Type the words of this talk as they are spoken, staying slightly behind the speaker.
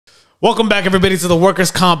Welcome back, everybody, to the Workers'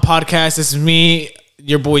 Comp Podcast. This is me,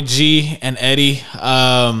 your boy G, and Eddie.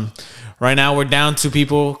 Right now, we're down 2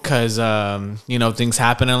 people because things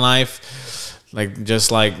happen in life. We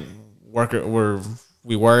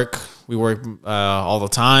work all the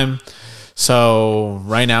time. So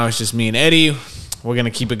right now, it's just me and Eddie. We're gonna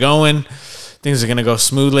keep it going. Things are gonna go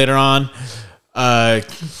smooth later on.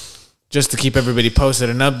 Just to keep everybody posted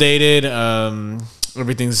and updated.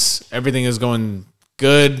 Everything is going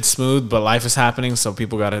good, smooth, but life is happening, so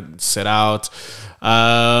people gotta sit out.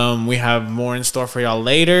 We have more in store for y'all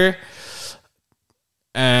later,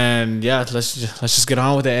 and yeah, let's just get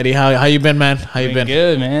on with it. Eddie, how you been, man? How you been?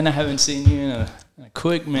 Good, man. I haven't seen you in a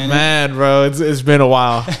quick minute. Man, bro, it's been a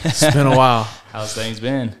while. It's been a while. How's things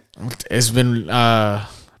been? It's been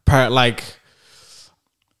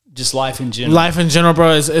just life in general. Life in general,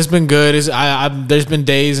 bro. It's been good. There's been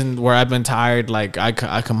days where I've been tired. Like I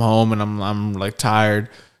come home and I'm like tired.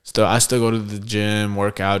 I still go to the gym,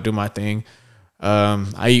 work out, do my thing.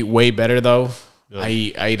 I eat way better though. Good.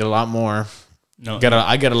 I eat a lot more.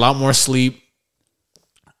 I get a lot more sleep.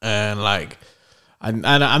 And like I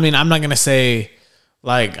mean, I'm not gonna say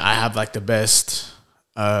like I have like the best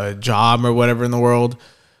job or whatever in the world,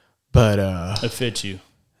 but it fits you.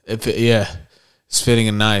 Yeah. It's fitting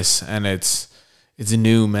and nice, and it's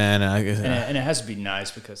new, man. And it has to be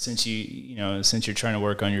nice because since you're trying to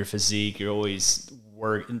work on your physique, you're always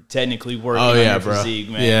technically working on your physique,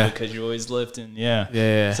 man. Yeah. Because you're always lifting.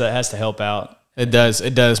 Yeah. So it has to help out. It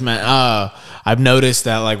does, man. I've noticed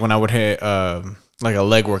that like when I would hit like a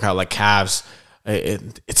leg workout, like calves,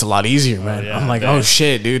 it's a lot easier, man. Yeah, I'm like, oh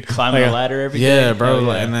shit, dude, climbing a ladder every day. Yeah,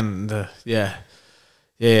 bro. And then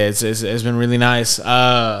Yeah, it's been really nice.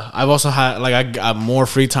 I've also had I got more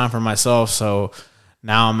free time for myself, so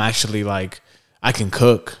now I'm actually like I can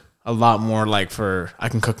cook a lot more. I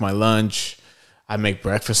can cook my lunch. I make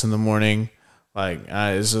breakfast in the morning.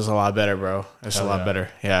 It's just a lot better, bro. It's a lot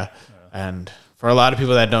better. Yeah. And for a lot of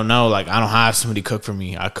people that don't know, I don't have somebody cook for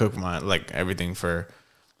me. I cook my everything for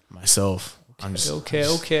myself. I'm just okay.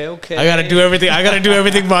 I gotta do everything. I gotta do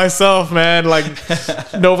everything myself, man.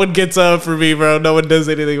 No one gets up for me, bro. No one does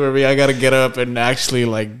anything for me. I gotta get up and actually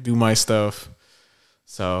do my stuff.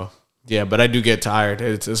 So yeah, but I do get tired.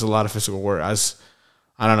 It's a lot of physical work.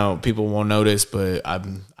 I don't know. People won't notice, but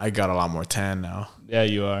I got a lot more tan now. Yeah,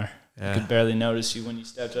 you are. Yeah. I could barely notice you when you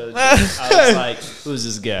stepped out of the gym. I was like, "Who's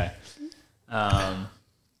this guy?"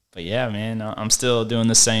 But yeah, man, I'm still doing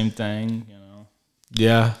the same thing.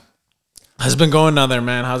 Yeah. How's it been going down there,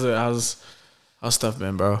 man? How's stuff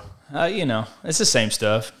been, bro? It's the same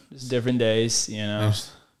stuff. It's different days, You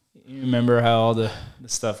remember how all the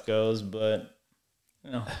stuff goes, but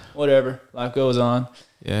whatever. Life goes on.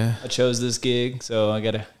 Yeah. I chose this gig, so I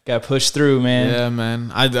gotta push through, man. Yeah, man.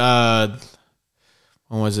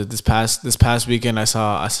 When was it? This past weekend I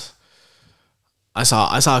saw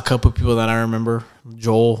a couple of people that I remember.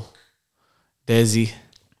 Joel, Desi,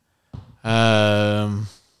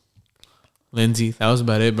 Lindsay. That was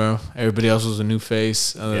about it, bro. Everybody else was a new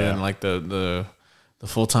face other than the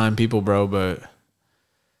full-time people, bro. But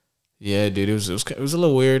yeah, dude, it was a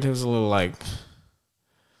little weird. It was a little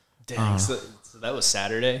dang. So that was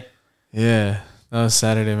Saturday. Yeah, that was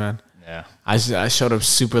Saturday, man. Yeah, I showed up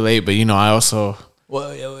super late, but I also.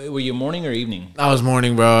 Well, were you morning or evening? I was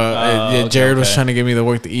morning, bro. Jared was trying to get me to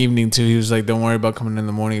work the evening too. He was like, "Don't worry about coming in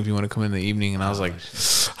the morning if you want to come in the evening." And I was like,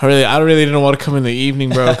 I really didn't want to come in the evening,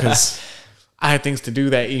 bro, because I had things to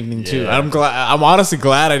do that evening too. Yeah. I'm honestly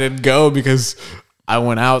glad I didn't go because I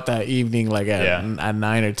went out that evening at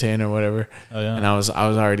 9 or 10 or whatever. Oh, yeah. And I was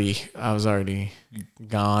already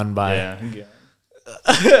gone by. Yeah.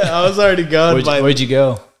 I was already gone. Where'd you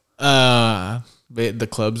go? The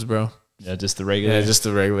clubs, bro. Yeah, just the regular. Yeah, just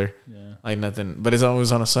the regular. Yeah, nothing. But it's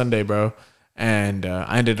always on a Sunday, bro. And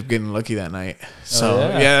I ended up getting lucky that night. So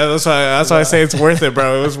that's why I say it's worth it,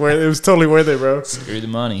 bro. It was totally worth it, bro. Screw the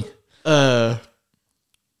money. But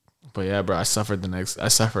yeah, bro, I suffered this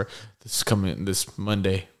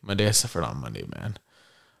Monday. I suffered on Monday, man.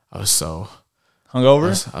 I was so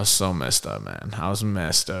hungover. I was so messed up, man. I was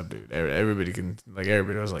messed up, dude. Everybody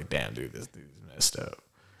was like, damn, dude, this dude's messed up.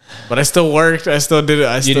 But I still worked. I still did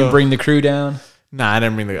it. You didn't bring the crew down? Nah, I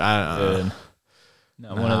didn't bring the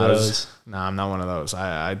Not one of those. I'm not one of those.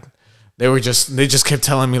 They just kept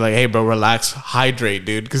telling me hey, bro, relax, hydrate,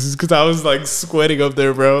 dude, because I was sweating up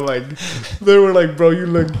there, bro. They were like, bro, you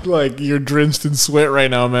look like you're drenched in sweat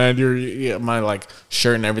right now, man. My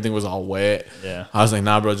shirt and everything was all wet. Yeah. I was like,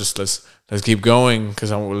 nah, bro, just let's keep going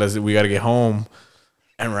because we got to get home.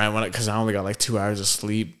 And because I only got 2 hours of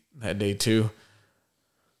sleep that day too.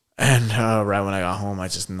 And right when I got home, I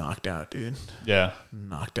just knocked out, dude. Yeah,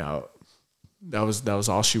 knocked out. That was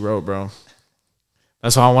all she wrote, bro.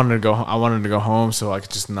 That's why I wanted to go. I wanted to go home so I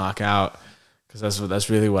could just knock out, because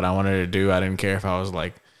that's really what I wanted to do. I didn't care if I was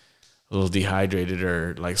like a little dehydrated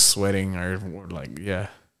or like sweating or like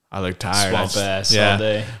I look tired. Swamp ass all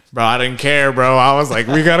day, bro. I didn't care, bro. I was like,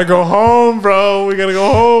 we gotta go home, bro. We gotta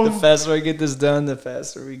go home. The faster I get this done, the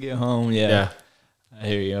faster we get home. Yeah. I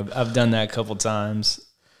hear you. I've done that a couple times.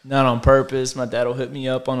 Not on purpose. My dad will hit me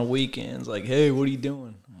up on the weekends like, hey, what are you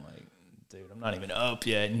doing? I'm like, dude, I'm not even up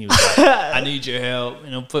yet. And he was like, I need your help. And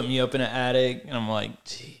he'll put me up in an attic. And I'm like,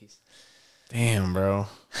 jeez. Damn, bro.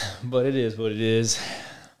 But it is what it is.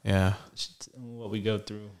 Yeah. What we go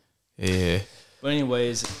through. Yeah. But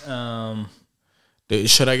anyways, dude,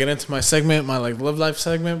 should I get into my segment, my like love life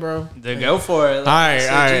segment, bro? Go for it. All right.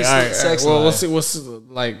 Well, we'll see,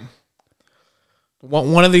 like,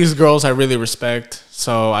 one of these girls I really respect,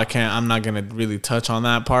 so I'm not gonna really touch on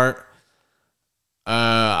that part.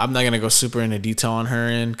 I'm not gonna go super into detail on her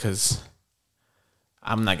end, because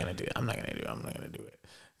I'm not gonna do it.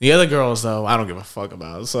 The other girls though, I don't give a fuck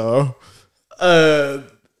about. So,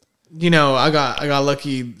 you know, I got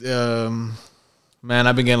lucky. Man,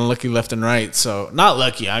 I've been getting lucky left and right. So not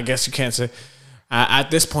lucky, I guess you can't say.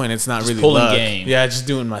 At this point, it's not just really pulling luck. Game. Yeah, just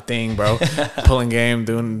doing my thing, bro. Pulling game,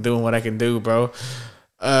 doing what I can do, bro.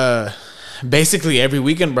 Basically every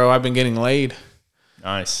weekend, bro, I've been getting laid.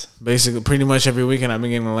 Nice. Basically, pretty much every weekend I've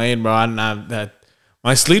been getting laid, bro.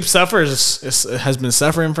 My sleep has been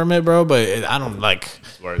suffering from it, bro. But I don't like.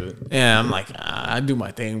 It's worth it. Yeah, I'm like, I do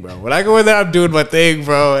my thing, bro. When I go in there, I'm doing my thing,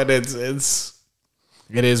 bro, and it is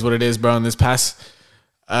what it is, bro. And this past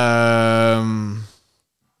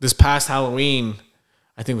Halloween,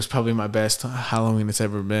 I think was probably my best Halloween it's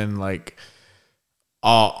ever been. Like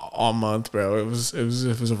all month, bro. It was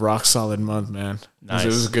a rock solid month, man. Nice. It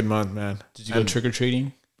was a good month, man. Did you go trick or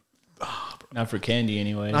treating? Not for candy,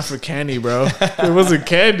 anyways. Not for candy, bro. It wasn't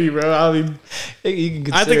candy, bro. I mean, you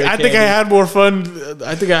can I think I had more fun.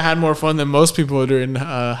 I think I had more fun than most people during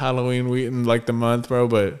Halloween week in like the month, bro.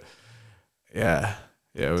 But yeah,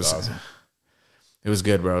 it was awesome. It was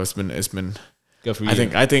good, bro. It's been. Good for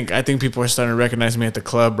you. I think people are starting to recognize me at the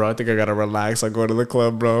club, bro. I think I gotta relax. I go to the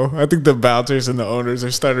club, bro. I think the bouncers and the owners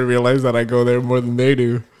are starting to realize that I go there more than they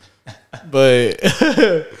do. But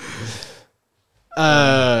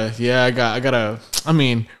yeah, I gotta. I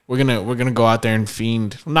mean, we're gonna go out there and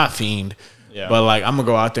fiend. Well, not fiend. Yeah. But like, I'm gonna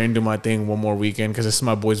go out there and do my thing one more weekend, because it's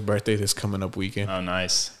my boy's birthday this coming up weekend. Oh,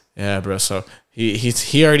 nice. Yeah, bro. So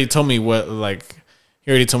he already told me what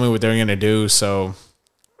they're gonna do. So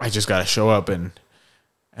I just gotta show up and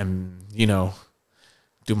you know,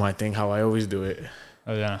 do my thing how I always do it.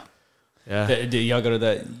 Oh yeah. Yeah. Do y'all go to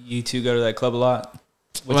that? You two go to that club a lot?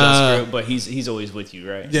 With us group, but he's always with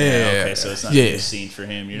you, right? Yeah. Okay, so it's not a scene for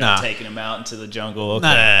him. You're not taking him out into the jungle. Okay.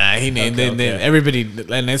 Nah. Everybody,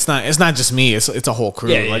 and it's not just me. It's a whole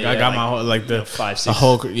crew. I got my whole the 5, 6. The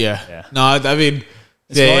whole crew. Yeah. No, I mean.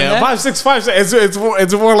 Yeah, 5, 6.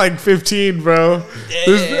 It's more like 15, bro.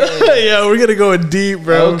 Yeah, we're gonna go in deep,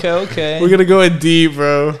 bro. Okay. We're gonna go in deep,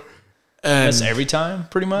 bro. And that's every time,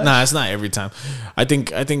 pretty much. Nah, it's not every time. I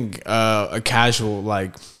think a casual,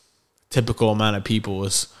 like, typical amount of people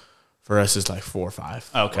for us is like 4 or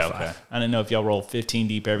 5. Okay. I didn't know if y'all roll 15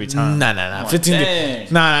 deep every time. Nah. 15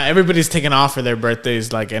 deep. Nah. Everybody's taking off for their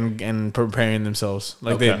birthdays, like, and preparing themselves,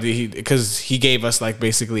 like because he gave us like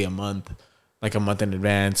basically a month. Like a month in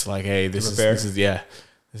advance, like, hey, this is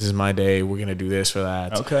my day. We're gonna do this for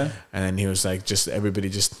that. Okay. And then he was like, everybody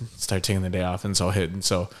just start taking the day off, and so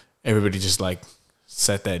everybody just like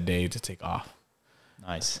set that day to take off.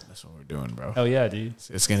 Nice. That's what we're doing, bro. Oh yeah, dude.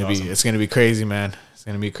 It's gonna be crazy, man. It's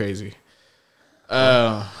gonna be crazy.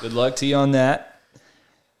 Good luck to you on that.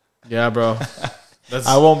 Yeah, bro.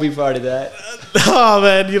 I won't be part of that. Oh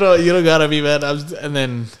man, you don't gotta be, man.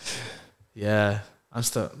 I'm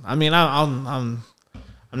still. I mean, I'm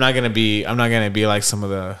not gonna be like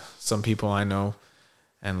some people I know,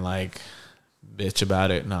 and like bitch about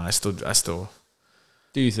it. No, I still.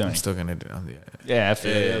 Do you think? I'm still gonna do. Yeah, I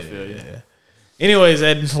feel you. Yeah. Anyways,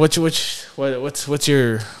 Ed, what's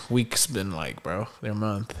your week's been like, bro? Their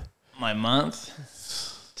month. My month,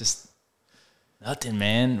 just nothing,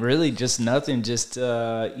 man. Really, just nothing. Just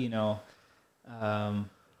of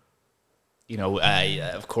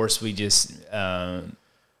course, we just, I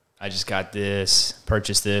just got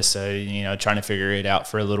purchased this, so, trying to figure it out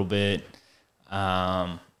for a little bit.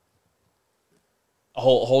 A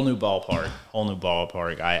whole new ballpark.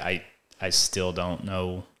 I still don't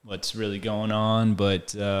know what's really going on,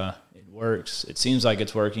 but it works. It seems like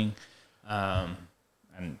it's working. And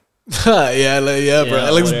yeah, bro.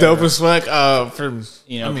 It looks dope as fuck.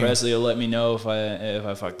 Presley will let me know if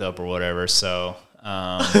I fucked up or whatever. So,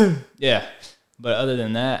 yeah. But other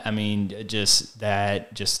than that, I mean, just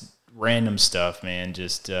random stuff, man.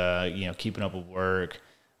 Just keeping up with work.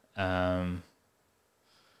 Man,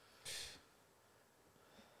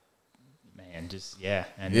 just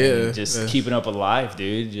keeping up with life,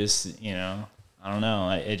 dude. Just I don't know.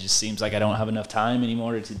 It just seems like I don't have enough time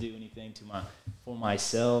anymore to do anything for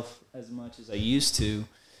myself as much as I used to.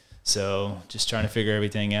 So just trying to figure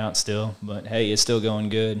everything out still. But hey, it's still going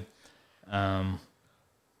good.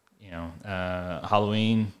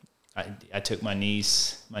 Halloween, I took my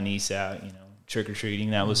niece out. Trick or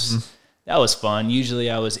treating. That was fun. Usually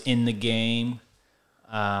I was in the game.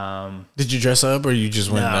 Did you dress up or you just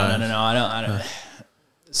went? No. I don't.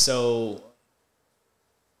 So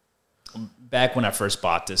back when I first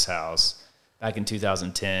bought this house, back in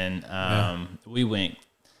 2010, we went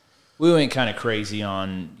kind of crazy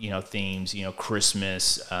on themes.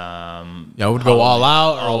 Christmas. I would go all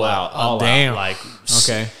out. All out. Damn. Like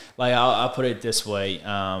okay. Like I'll put it this way,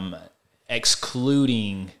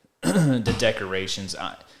 excluding the decorations.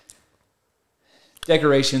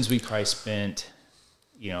 Decorations we probably spent,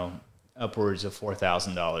 upwards of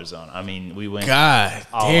 $4,000 on. I mean, we went all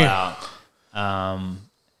out.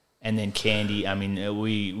 And then candy. I mean,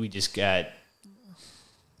 we just got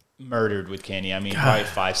murdered with candy. I mean, probably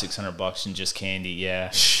 $500-$600 in just candy.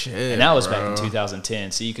 Yeah, shit. And that was back in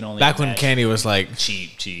 2010. So you can only back when candy was like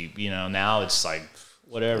cheap. Now it's like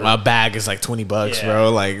whatever. A bag is like $20,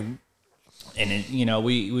 bro. Like, and then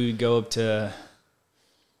we would go up to.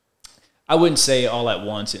 I wouldn't say all at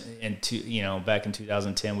once. Back in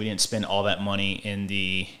 2010, we didn't spend all that money in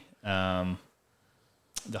the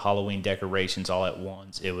Halloween decorations all at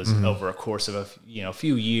once. It was over a course of a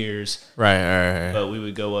few years. Right. But we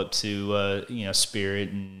would go up to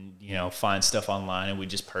Spirit and find stuff online and we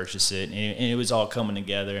just purchase it, and it was all coming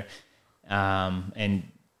together. And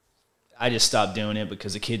I just stopped doing it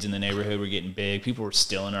because the kids in the neighborhood were getting big. People were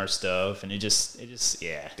stealing our stuff, and it just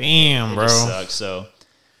damn, bro, just sucked. So,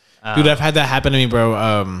 dude, I've had that happen to me,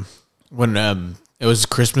 bro. When it was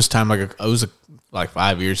Christmas time, it was like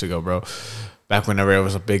 5 years ago, bro. Back whenever it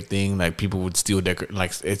was a big thing, like people would steal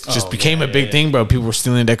like it just became a big thing, bro. People were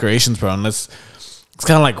stealing decorations, bro, and it's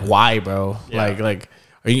kind of like why, bro? Yeah. Like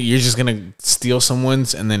you're just gonna steal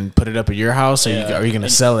someone's and then put it up at your house, or are you gonna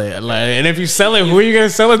sell it? Like, and if you sell it, who are you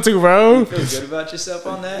gonna sell it to, bro? You feel good about yourself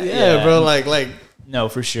on that? Yeah, bro. Like no,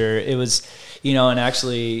 for sure. It was, and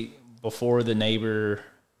actually before the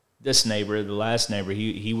last neighbor,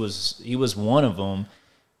 he was one of them,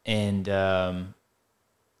 and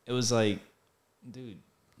it was like, dude,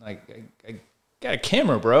 like I got a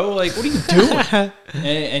camera, bro. Like, what are you doing?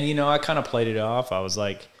 and I kind of played it off. I was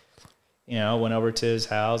like, I went over to his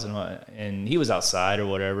house and he was outside or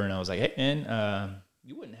whatever, and I was like, hey man,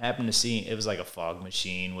 you wouldn't happen to see? It was like a fog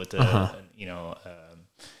machine with like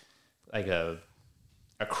a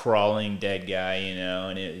crawling dead guy,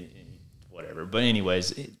 and it whatever. But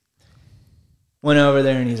anyways, went over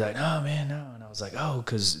there and he's like, oh man, no. And I was like, oh,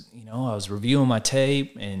 because I was reviewing my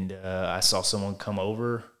tape and I saw someone come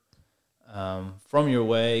over from your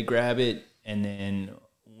way, grab it, and then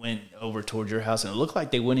went over towards your house, and it looked like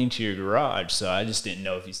they went into your garage. So I just didn't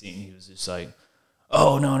know if you seen. He was just like,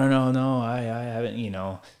 oh no, I haven't,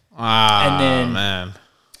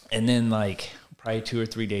 and then like probably 2 or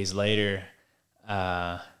 3 days later,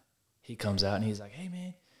 he comes out and he's like, hey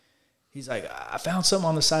man, he's like, I found something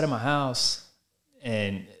on the side of my house.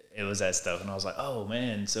 And it was that stuff, and I was like, "Oh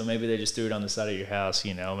man!" So maybe they just threw it on the side of your house,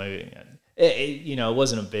 Maybe it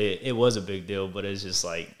wasn't it was a big deal, but it's just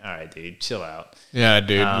like, all right, dude, chill out. Yeah,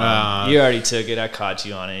 dude. You already took it. I caught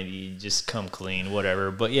you on it. You just come clean,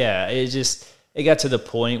 whatever. But yeah, it got to the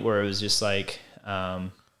point where it was just like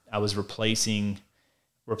I was replacing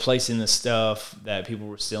the stuff that people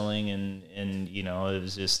were stealing, and it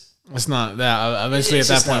was just. It's not that. Eventually, at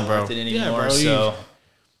that point, bro. It anymore, yeah, bro. So.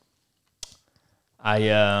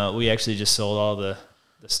 We actually just sold all the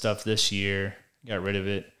stuff this year, got rid of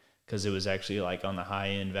it because it was actually like on the high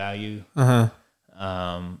end value.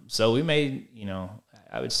 So we made,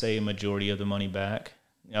 I would say a majority of the money back,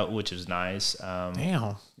 which is nice.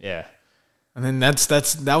 Damn. Yeah. And then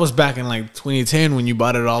that was back in like 2010 when you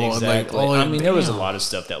bought it all. Exactly. Like, I mean, there was a lot of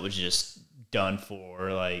stuff that was just done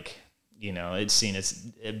for like, it's seen its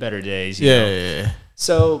better days. Yeah.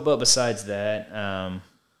 So, but besides that,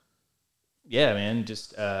 yeah, man,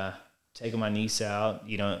 just taking my niece out,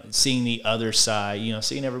 seeing the other side,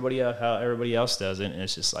 seeing everybody else, how everybody else does it, and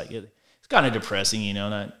it's just like it's kind of depressing,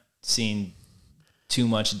 not seeing too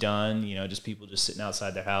much done, just people just sitting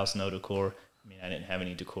outside their house, no decor. I mean, I didn't have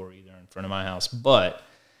any decor either in front of my house, but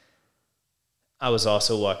I was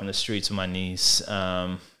also walking the streets with my niece.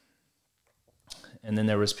 And then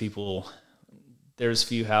there was people, there's a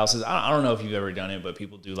few houses. I don't know if you've ever done it, but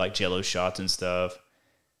people do like Jello shots and stuff.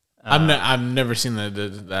 I've never seen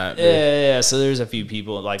that. Yeah. So there's a few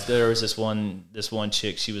people. Like there was this one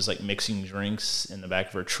chick. She was like mixing drinks in the back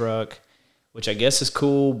of her truck, which I guess is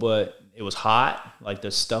cool, but it was hot. Like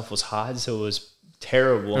the stuff was hot, so it was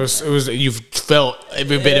terrible. It was. You felt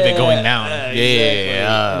every bit of it going down.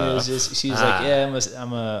 Yeah. It was just. She was like, "Yeah,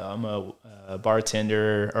 I'm a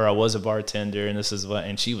bartender, or I was a bartender, and this is what."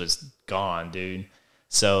 And she was gone, dude.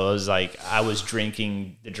 So it was like I was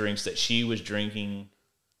drinking the drinks that she was drinking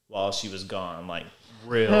while she was gone, like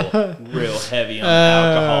real heavy on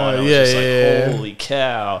alcohol. And I was just like, holy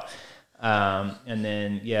cow. And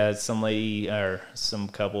then, some lady or some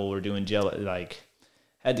couple were doing Jello, like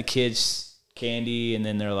had the kids candy, and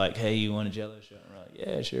then they're like, hey, you want a Jello shot? And we're like,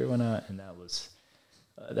 yeah, sure, why not? And that was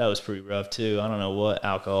pretty rough too. I don't know what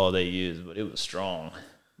alcohol they used, but it was strong.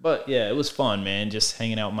 But yeah, it was fun, man, just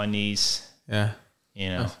hanging out with my niece. Yeah. You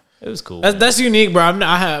know. It was cool. That's unique, bro.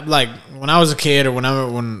 I have like when I was a kid or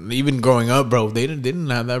when even growing up, bro, they didn't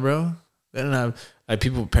have that, bro. They didn't have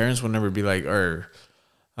like parents would never be like, or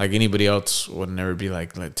like anybody else would never be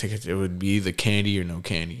like tickets. It would be either candy or no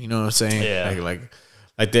candy. You know what I'm saying? Yeah. Like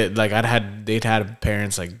that. Like they'd had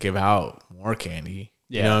parents like give out more candy.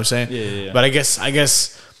 Yeah. You know what I'm saying? Yeah. But I guess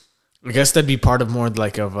that'd be part of more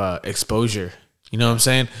like of exposure. You know what I'm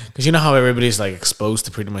saying? Because you know how everybody's like exposed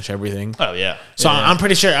to pretty much everything. Oh yeah. So I'm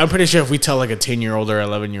pretty sure if we tell like a 10-year-old or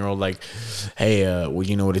 11-year-old like, hey, well,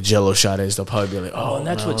 you know what a Jello shot is, they'll probably be like, oh, and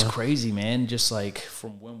that's no. what's crazy, man. Just like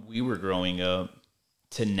from when we were growing up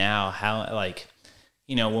to now, how like,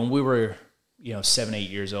 you know, when we were, 7, 8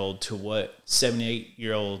 years old to what 7,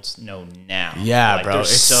 8-year-olds know now. Yeah, like, bro. It's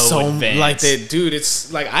so advanced. like that, dude.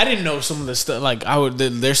 It's like I didn't know some of the stuff. Like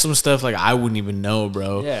there's some stuff like I wouldn't even know,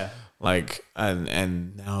 bro. Yeah. Like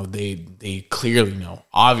and now they clearly know,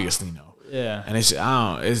 obviously know. Yeah. And it's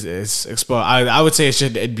it's exposed. I would say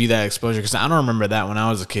it'd be that exposure because I don't remember that when I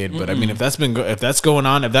was a kid. But I mean, if that's going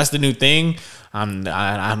on, if that's the new thing, I'm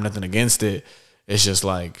nothing against it. It's just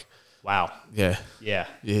like wow. Yeah. Yeah.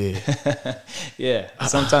 Yeah. Yeah.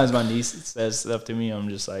 Sometimes my niece says stuff to me. I'm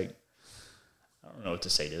just like, I don't know what to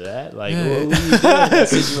say to that. Like, what do you do in that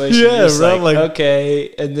situation? Yeah, bro. Like,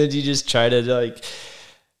 okay, and then you just try to like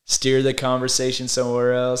steer the conversation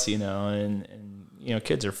somewhere else, and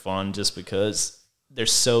kids are fun just because they're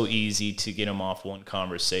so easy to get them off one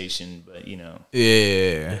conversation, but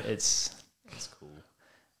yeah, it's cool.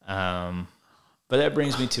 But that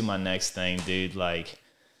brings me to my next thing, dude. Like,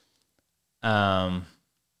 I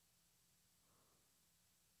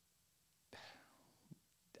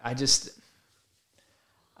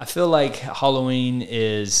feel like Halloween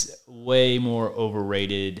is way more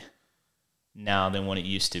overrated now than what it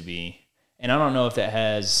used to be. And I don't know if that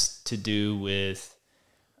has to do with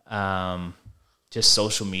just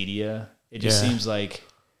social media. It just seems like,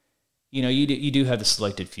 you do have the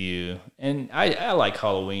selected few. And I like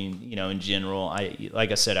Halloween, in general.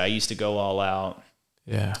 Like I said, I used to go all out.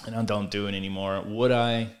 Yeah. And I don't do it anymore. Would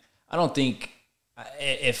I? I don't think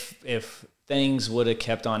if things would have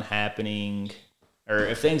kept on happening, or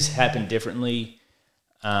if things happened differently,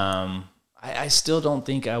 I still don't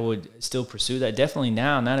think I would still pursue that. Definitely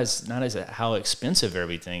now, not as how expensive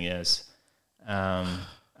everything is. I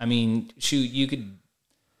mean, shoot, you could,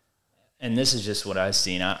 and this is just what I've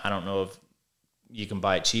seen. I don't know if you can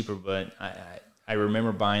buy it cheaper, but I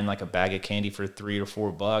remember buying like a bag of candy for $3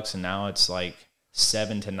 or $4, and now it's like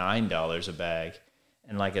 $7 to $9 a bag.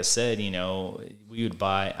 And like I said,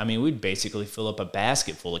 we'd basically fill up a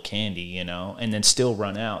basket full of candy, and then still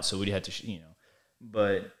run out. So we'd have to,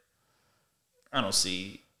 but I don't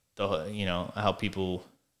see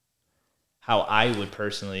how I would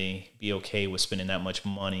personally be okay with spending that much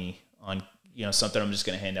money on, something I'm just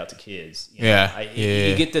going to hand out to kids. You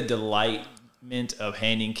get the delightment of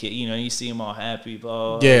handing kids, you see them all happy,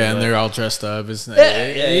 blah. Yeah, and they're all dressed up. It's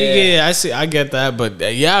I get that,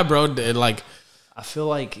 but yeah, bro, like I feel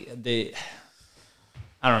like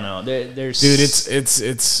I don't know. There's dude,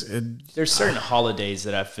 there's certain holidays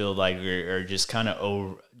that I feel like are just kind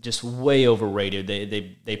of just way overrated.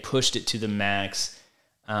 They pushed it to the max,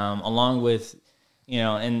 along with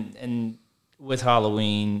and with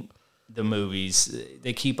Halloween, the movies,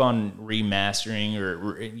 they keep on remastering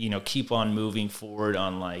or keep on moving forward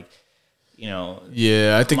on like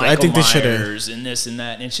I think they should have, and this and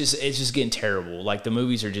that, and it's just getting terrible. Like the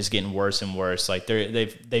movies are just getting worse and worse. Like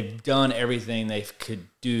they've done everything they could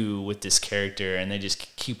do with this character, and they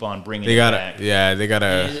just keep on bringing it back. Yeah, they gotta.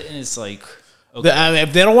 And it's like, Okay. I mean,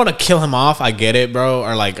 if they don't want to kill him off, I get it, bro.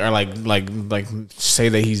 Or like say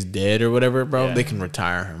that he's dead or whatever, bro. Yeah. They can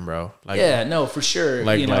retire him, bro. Like, yeah, no, for sure.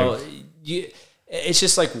 Like, you know, it's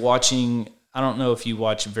just like watching. I don't know if you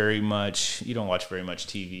watch very much. You don't watch very much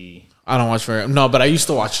TV. I don't watch but I used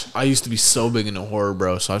to watch. I used to be so big into horror,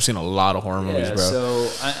 bro. So I've seen a lot of horror movies, bro. So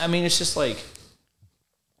I mean, it's just like,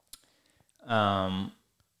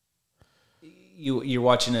 you're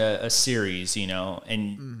watching a series, you know,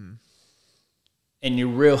 and you're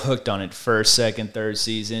real hooked on it first, second, third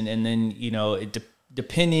season, and then you know,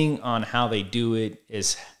 depending on how they do it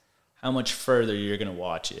is how much further you're gonna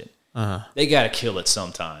watch it. They gotta kill it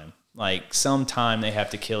sometime. Like sometime they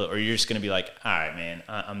have to kill it, or you're just gonna be like, all right, man,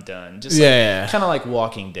 I'm done. Just kind of like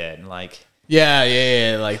Walking Dead, like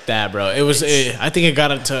like that, bro. It was. I think it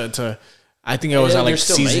got it to. I think it was at like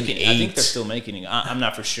season 8. I think they're still making it. I'm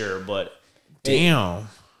not for sure, but damn,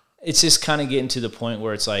 it's just kind of getting to the point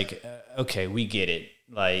where it's like, okay, we get it.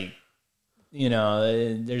 Like, you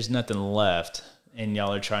know, there's nothing left, and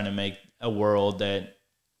y'all are trying to make a world that,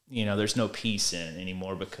 you know, there's no peace in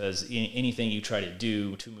anymore, because anything you try to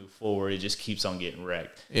do to move forward, it just keeps on getting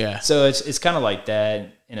wrecked. Yeah. So it's kind of like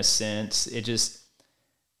that in a sense. It just,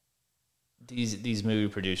 these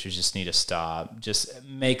movie producers just need to stop. Just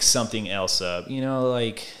make something else up. You know,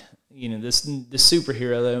 like, you know, the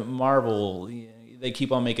superhero, the Marvel, they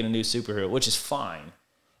keep on making a new superhero, which is fine.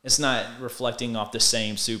 It's not reflecting off the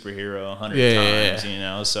same superhero 100 times, you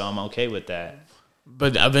know, so I'm okay with that.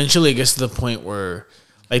 But eventually it gets to the point where,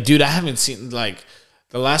 like, dude, I haven't seen, like,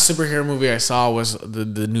 the last superhero movie I saw was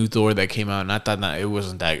the new Thor that came out, and I thought that it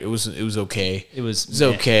wasn't that. It was okay. It was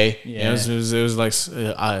okay. Yeah. It was like,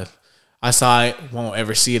 I saw it, won't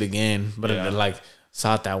ever see it again, but I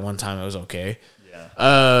saw it that one time. It was okay.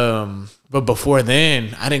 Yeah. But before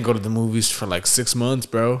then, I didn't go to the movies for like 6 months,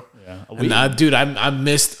 bro. Yeah. And I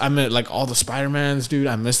missed like all the Spider-Mans, dude.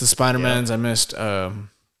 I missed the Spider-Mans. Yeah. I missed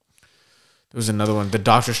there was another one, the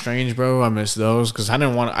Doctor Strange, bro. I missed those because I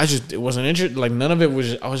didn't want to. It wasn't interested. Like, none of it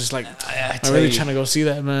was. I was just like, I'm really trying to go see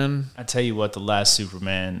that, man. I tell you what, the last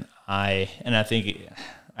Superman, I think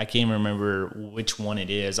I can't remember which one it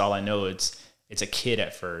is. All I know it's a kid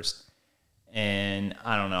at first, and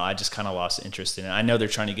I don't know. I just kind of lost interest in it. I know they're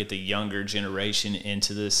trying to get the younger generation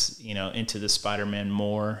into this, you know, into the Spider-Man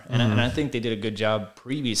more, and I think they did a good job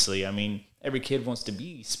previously. I mean, every kid wants to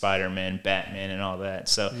be Spider-Man, Batman, and all that.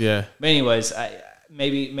 So yeah. But anyways,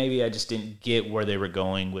 maybe I just didn't get where they were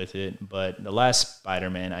going with it. But the last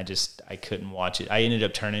Spider-Man, I couldn't watch it. I ended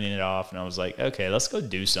up turning it off, and I was like, okay, let's go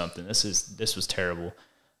do something. This was terrible.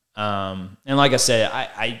 And like I said,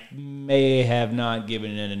 I may have not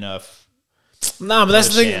given it enough. Nah, but that's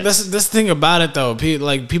the thing. That's the thing about it, though.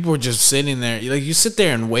 Like, people were just sitting there. Like, you sit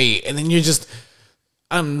there and wait, and then you're just.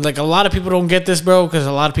 Like, a lot of people don't get this, bro, because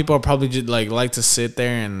a lot of people are probably just like to sit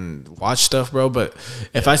there and watch stuff, bro. But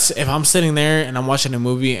if I'm sitting there and I'm watching a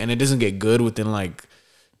movie and it doesn't get good within like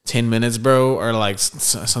 10 minutes, bro, or like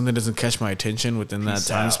something doesn't catch my attention within that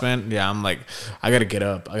time span, yeah, I'm like, I gotta get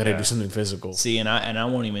up, I gotta do something physical. See, and I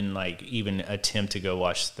won't even attempt to go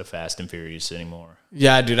watch the Fast and Furious anymore.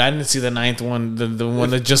 Yeah, dude, I didn't see the 9th one, the one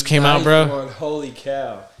that just came out, bro. One, holy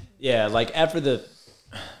cow! Yeah, like after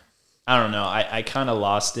I don't know. I kind of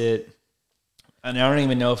lost it. And I don't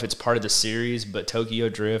even know if it's part of the series, but Tokyo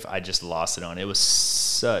Drift, I just lost it on. It was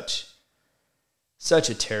such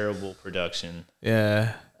a terrible production.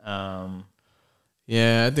 Yeah.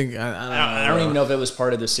 Yeah, I think I don't even know if it was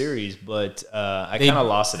part of the series, but I kind of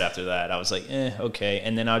lost it after that. I was like, okay.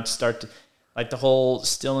 And then I'd start to, like, the whole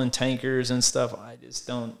still in tankers and stuff. I just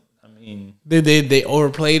don't. I mean, they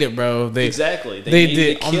overplayed it, bro. Exactly. They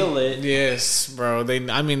did kill it. Yes, bro. They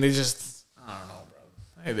just, I don't know,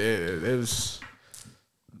 bro. It was,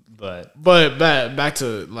 but back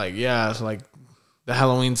to, like, yeah, it's like the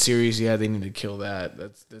Halloween series. Yeah, they need to kill that.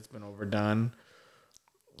 That's been overdone.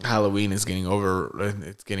 Halloween is getting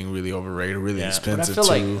it's getting really overrated, really expensive but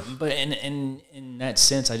I feel too. Like, but in that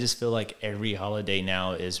sense, I just feel like every holiday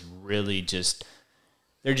now is really just.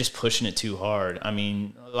 They're just pushing it too hard. I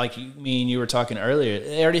mean, like me and you were talking earlier,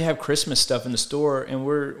 they already have Christmas stuff in the store, and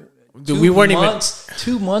we weren't even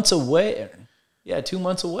 2 months away. Yeah, 2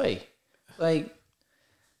 months away. Like,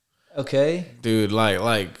 okay, dude. Like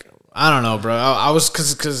I don't know, bro. I was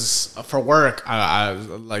because for work, I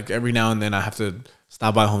like every now and then I have to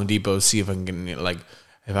stop by Home Depot, see if I can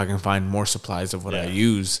if I can find more supplies of what I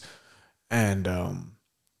use, and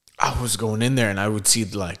I was going in there and I would see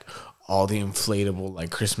like all the inflatable like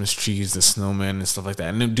Christmas trees, the snowman and stuff like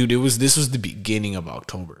that. And dude, this was the beginning of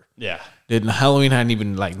October. Yeah. Halloween hadn't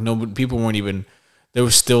even people weren't even. There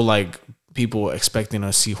was still like people expecting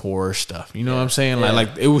to see horror stuff. You know what I'm saying?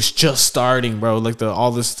 Like it was just starting, bro. Like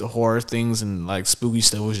all this horror things and like spooky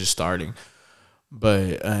stuff was just starting.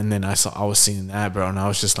 But and then I was seeing that, bro, and I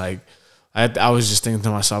was just like, I was just thinking to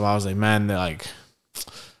myself, I was like, man, like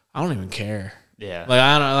I don't even care. Yeah. Like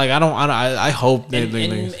I hope that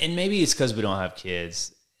and maybe it's because we don't have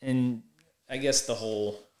kids, and I guess the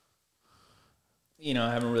whole, I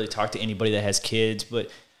haven't really talked to anybody that has kids, but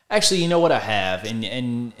actually, you know what, I have,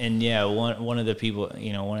 and yeah, one of the people,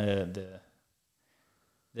 one of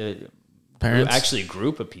the parents, actually a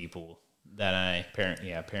group of people that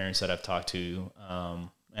parents that I've talked to, and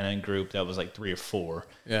a group that was like 3 or 4.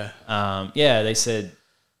 Yeah. They said,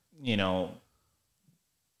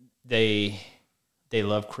 they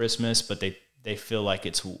love Christmas, but they feel like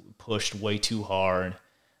it's pushed way too hard.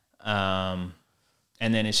 And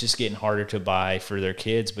then it's just getting harder to buy for their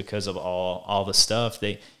kids because of all the stuff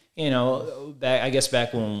I guess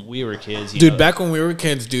back when we were kids, back when we were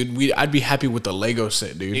kids, dude, I'd be happy with the Lego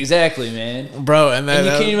set, dude. Exactly, man, bro. And you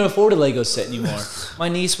can't even afford a Lego set anymore. My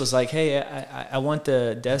niece was like, "Hey, I want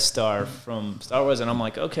the Death Star from Star Wars," and I'm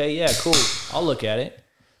like, "Okay, yeah, cool, I'll look at it."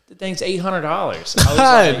 The thing's $800.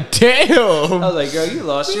 God damn! I was like, "Girl, you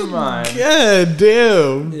lost your mind." God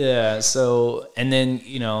damn. Yeah. So, and then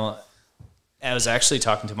I was actually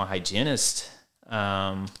talking to my hygienist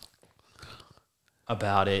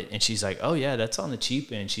about it, and she's like, "Oh yeah, that's on the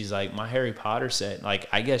cheap end." She's like, "My Harry Potter set." Like,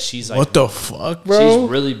 I guess she's like, "What the fuck, bro?" She's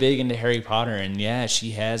really big into Harry Potter, and yeah,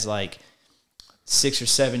 she has like 6 or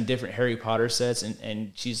 7 different Harry Potter sets,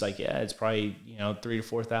 and she's like, "Yeah, it's probably $3,000 to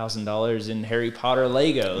 $4,000 in Harry Potter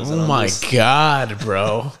Legos." Oh my god,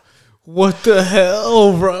 bro! What the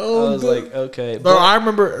hell, bro? I was like, okay, bro. I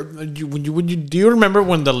remember do you remember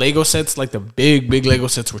when the Lego sets, like the big Lego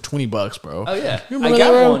sets, were $20, bro? Oh yeah, I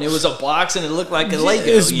got one. It was a box and it looked like a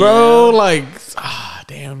Lego. Yes, bro. Like,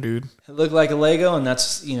 damn, dude. It looked like a Lego, and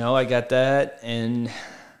that's I got that, and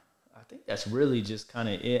I think that's really just kind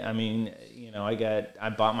of it. I mean, I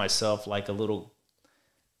bought myself like a little,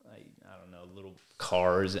 little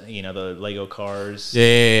cars, the Lego cars.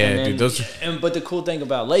 Yeah, dude. Those. But the cool thing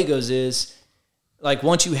about Legos is, like,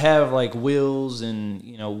 once you have like wheels and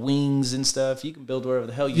wings and stuff, you can build whatever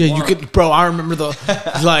the hell you want. You could, bro. I remember the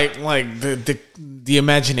like the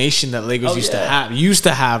imagination that Legos used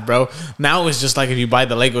to have, bro. Now it's just like if you buy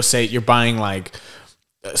the Lego set, you're buying like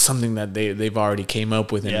something that they've already came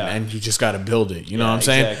up with, and you just got to build it. You know what I'm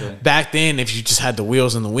saying? Exactly. Back then, if you just had the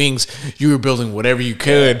wheels and the wings, you were building whatever you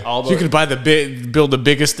could. You could buy build the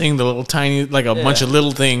biggest thing, the little tiny, like a bunch of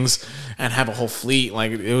little things, and have a whole fleet.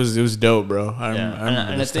 Like it was dope, bro.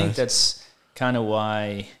 I think that's kind of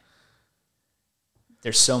why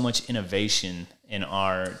there's so much innovation in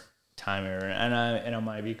our time era. And I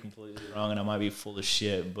might be completely wrong, and I might be full of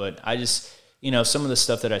shit, but I just some of the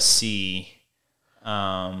stuff that I see.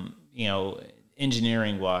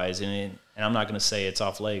 Engineering wise, and I'm not going to say it's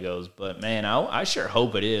off Legos, but man, I sure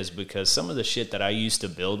hope it is, because some of the shit that I used to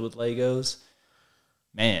build with Legos,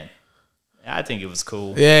 man, I think it was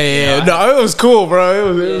cool. Yeah. No, it was cool,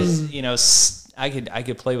 bro. It was I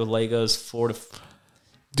could play with Legos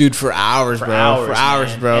for hours,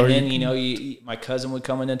 bro. And then my cousin would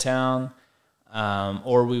come into town,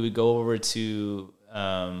 or we would go over to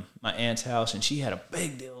my aunt's house, and she had a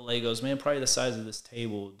big deal of Legos, man, probably the size of this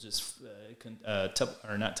table, just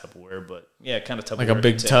or not Tupperware, but kind of Tupperware, like a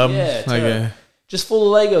big tub, just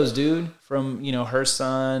full of Legos, dude, from her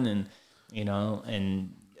son, and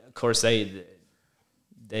and of course they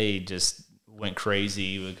just went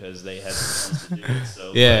crazy because they had something to do.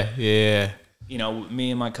 So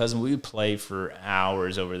me and my cousin, we would play for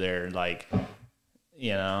hours over there, like.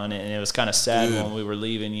 And it was kind of sad when we were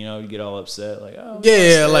leaving. You get all upset, like, oh,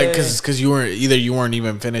 like because you weren't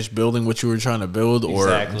even finished building what you were trying to build, or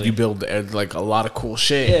you build like a lot of cool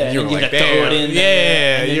shit. Yeah, and you like, throw it in.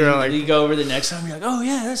 Yeah, you're like, you go over the next time, you're like, oh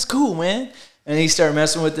yeah, that's cool, man. And you start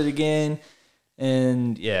messing with it again,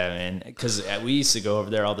 and man, because we used to go over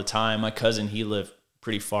there all the time. My cousin, he lived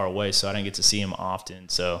pretty far away, so I didn't get to see him often.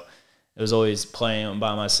 So it was always playing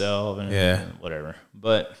by myself and whatever.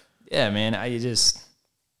 But yeah, man,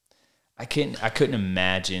 I couldn't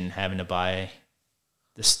imagine having to buy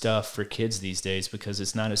the stuff for kids these days, because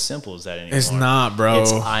it's not as simple as that anymore. It's not, bro.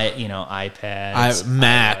 It's iPads,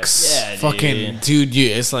 Max, fucking dude.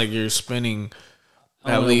 It's like you're spending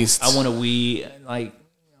at least. I want a Wii, like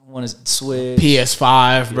I want a Switch,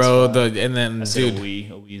 PS5, bro. And then I said a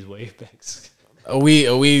Wii's way back. A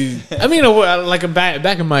Wii. I mean, like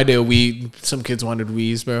back in my day, a Wii. Some kids wanted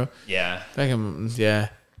Wii's, bro. Yeah.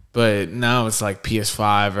 But now it's like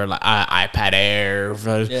PS5 or like iPad Air,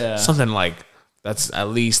 or something like That's at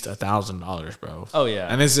least $1,000, bro. Oh yeah,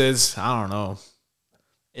 and this is I don't know.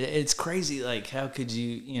 It's crazy. Like, how could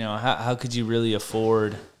you, how could you really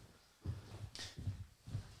afford?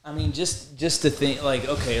 I mean, just to think, like,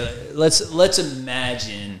 okay, let's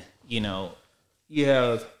imagine, you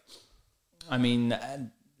have, I mean,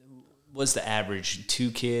 what's the average?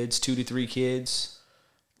 2 to 3 kids?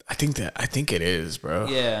 I think it is, bro.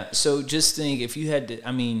 Yeah. So just think if you had to,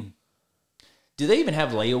 I mean, do they even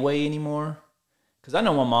have layaway anymore? Because I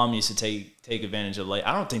know my mom used to take advantage of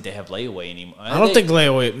I don't think they have layaway anymore. I don't think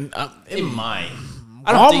layaway. It might.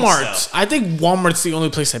 I don't think so. I think Walmart's the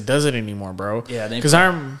only place that does it anymore, bro. Yeah, because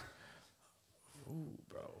I'm.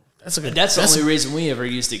 Bro, that's the only reason we ever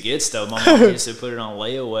used to get stuff. My mom used to put it on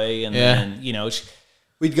layaway, and then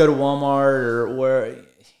we'd go to Walmart or where.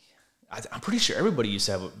 I'm pretty sure everybody used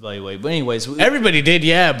to have a layaway. But anyways, everybody did,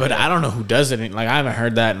 yeah. But I don't know who does it. Like I haven't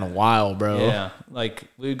heard that in a while, bro. Yeah, like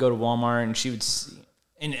we would go to Walmart and she would,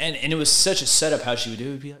 and it was such a setup how she would do.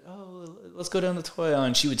 It would be like, oh, let's go down the toy aisle,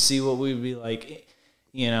 and she would see what we would be like,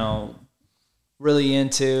 really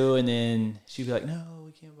into, and then she'd be like, no,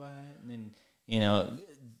 we can't buy it. And then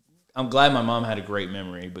I'm glad my mom had a great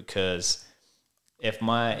memory because if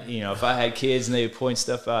I had kids and they would point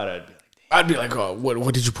stuff out, I'd be like, oh,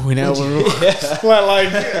 what did you point out? Yeah. Well, like,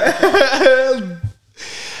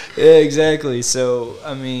 yeah, exactly. So,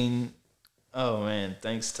 I mean, oh man,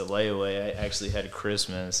 thanks to layaway, I actually had a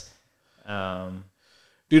Christmas.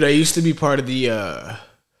 Dude, I used to be part of the,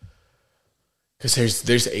 cause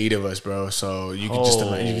there's 8 of us, bro. So you could just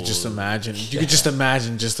imagine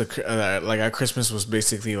like our Christmas was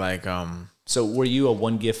basically like, So were you a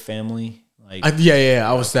 1 gift family? Like,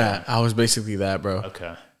 I was that. I was basically that, bro.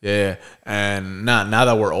 Okay. Yeah, and now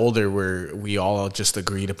that we're older, we all just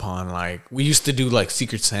agreed upon, like, we used to do like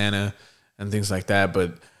Secret Santa and things like that,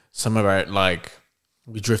 but some of our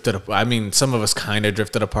we drifted up. I mean, some of us kind of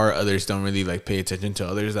drifted apart. Others don't really like pay attention to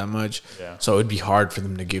others that much. Yeah. So it'd be hard for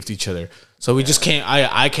them to gift each other. So we just came.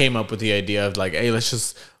 I came up with the idea of like, hey, let's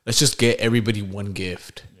just get everybody 1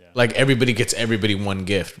 gift. Yeah. Like everybody gets everybody 1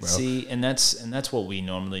 gift, bro. See, and that's what we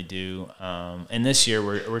normally do. And this year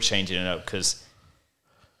we're changing it up because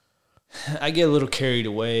I get a little carried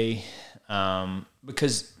away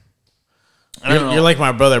because you're like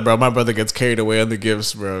my brother, bro. My brother gets carried away on the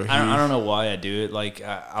gifts, bro. I don't know why I do it. Like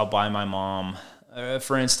I'll buy my mom,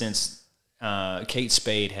 for instance, Kate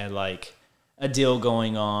Spade had like a deal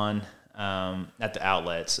going on at the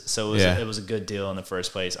outlets, so it was a good deal in the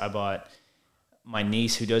first place. I bought my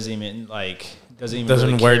niece, who doesn't even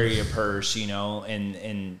really carry a purse,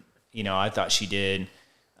 and I thought she did.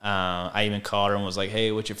 I even called her and was like,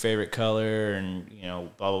 hey, what's your favorite color? And,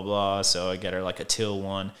 blah, blah, blah. So I got her like a teal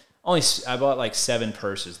one. I bought like 7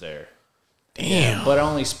 purses there. Damn. Yeah, but I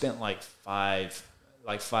only spent like 500.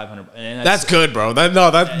 And that's good, bro.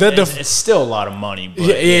 It's still a lot of money.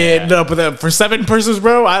 But but for 7 purses,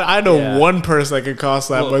 bro, I know 1 purse that could cost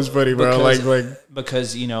that much money, bro.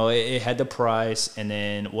 Because it had the price, and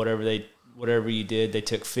then whatever you did, they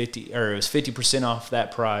took 50% off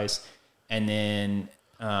that price, and then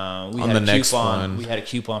we had a coupon. We had a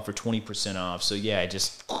coupon for 20% off. So yeah, it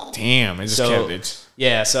just kept it.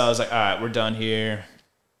 Yeah, so I was like, all right, we're done here.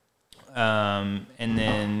 And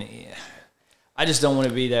then I just don't want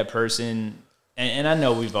to be that person. And I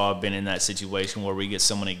know we've all been in that situation where we get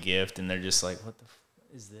someone a gift and they're just like, what the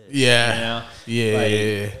is this? Yeah.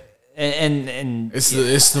 Yeah. And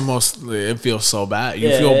it's the most. It feels so bad. You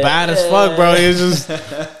feel bad as fuck, bro. It's just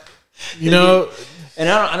And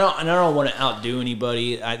I don't want to outdo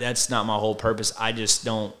anybody. That's not my whole purpose. I just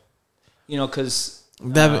don't, because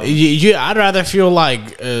I'd rather feel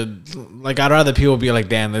like I'd rather people be like,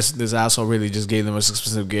 damn, this asshole really just gave them a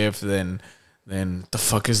expensive gift than the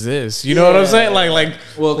fuck is this? You know what I'm saying?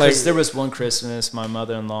 Because there was one Christmas, my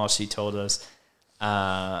mother-in-law, she told us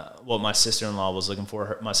what my sister-in-law was looking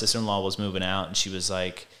for. My sister-in-law was moving out, and she was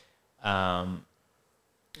like, what'd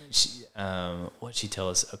she tell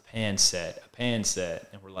us? A pan set. And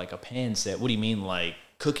we're like, a pan set? What do you mean, like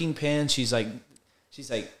cooking pan? She's like,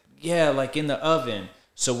 yeah, like in the oven.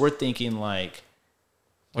 So we're thinking like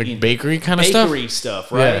bakery kind of stuff? Bakery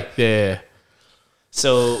stuff, right? Yeah.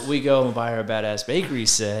 So we go and buy her a badass bakery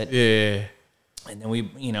set. Yeah. And then we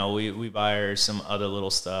buy her some other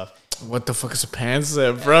little stuff. What the fuck is a pan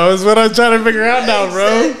set, bro? Is what I'm trying to figure out now,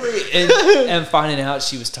 bro. And finding out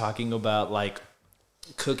she was talking about like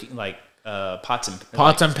cooking, like pots and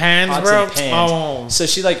pans, bro. Oh. So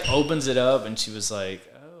she like opens it up and she was like,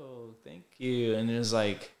 "Oh, thank you," and it was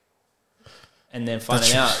like, And then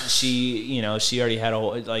finding out she already had a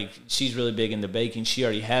whole, like, she's really big into baking. She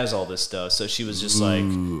already has all this stuff. So she was just like,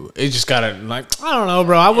 it just gotta, like, I don't know,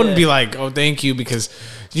 bro. I wouldn't be like, oh, thank you, because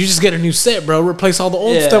you just get a new set, bro. Replace all the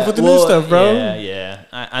old stuff with the new stuff, bro. Yeah.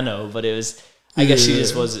 I know, but it was, I guess she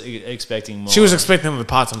just was expecting more. She was expecting the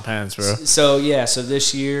pots and pans, bro. So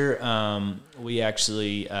this year, we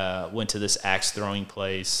actually went to this axe throwing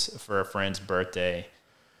place for a friend's birthday.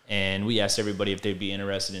 And we asked everybody if they'd be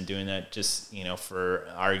interested in doing that, just, you know, for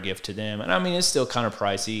our gift to them. And I mean, it's still kind of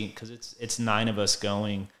pricey because it's 9 of us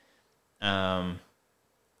going, but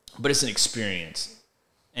it's an experience.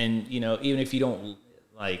 And, you know, even if you don't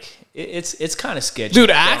like, it's kind of sketchy. Dude,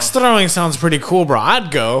 axe throwing sounds pretty cool, bro.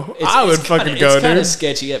 I'd go. I would fucking go, dude. It's kind of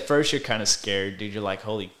sketchy. At first, you're kind of scared, dude. You're like,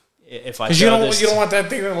 holy. If I you don't want that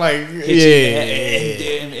thing to like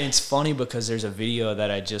and it's funny because there's a video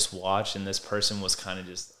that I just watched and this person was kind of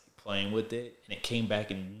just playing with it and it came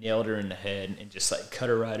back and nailed her in the head and just like cut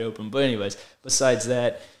her right open. But anyways, besides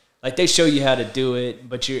that, like they show you how to do it,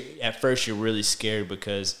 but at first you're really scared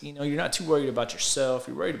because, you know, you're not too worried about yourself.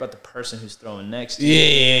 You're worried about the person who's throwing next to you.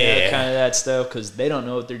 Yeah, kind of that stuff because they don't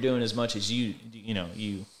know what they're doing as much as you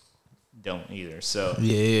don't either. So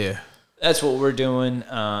yeah. That's what we're doing.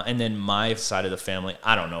 And then my side of the family,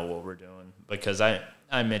 I don't know what we're doing because I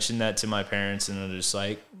mentioned that to my parents and they're just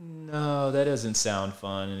like, no, that doesn't sound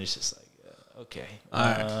fun. And it's just like, okay. All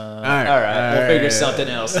right. We'll figure something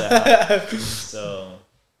else out. So,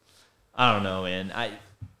 I don't know, man.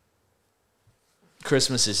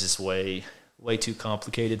 Christmas is just way too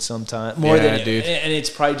complicated sometimes. More than dude. And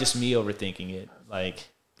it's probably just me overthinking it. Like,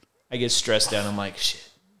 I get stressed out. I'm like, shit,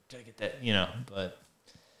 did I get that? You know, but...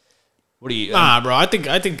 What do you? Nah, bro. I think.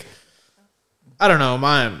 I don't know.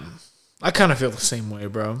 I kind of feel the same way,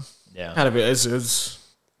 bro. Yeah. Kind of. It's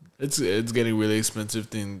getting really expensive.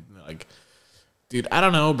 Thing like, dude. I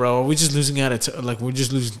don't know, bro. Are we just losing we're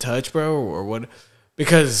just losing touch, bro, or what?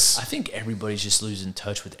 Because I think everybody's just losing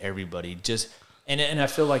touch with everybody. And I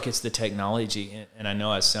feel like it's the technology. And I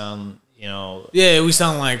know I sound, you know. Yeah, we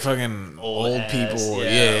sound like fucking old people.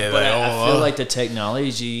 Yeah, but I feel like the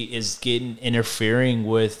technology is interfering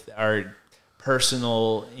with our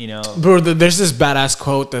personal, you know. Bro, there's this badass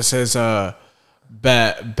quote that says,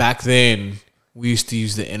 back then we used to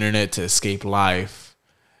use the internet to escape life.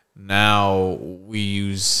 Now we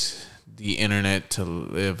use the internet to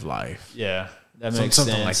live life. Yeah, that makes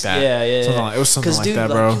something sense. Like that. Yeah. It was something like that,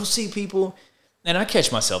 bro. You'll see people, and I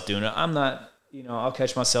catch myself doing it. I'm not. You know, I'll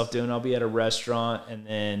catch myself doing. I'll be at a restaurant, and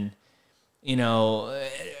then, you know,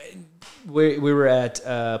 we were at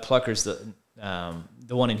Plucker's, the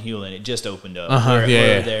one in Hewlin. It just opened up.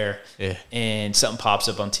 We're there, and something pops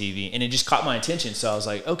up on TV, and it just caught my attention. So I was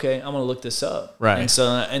like, okay, I'm gonna look this up. Right.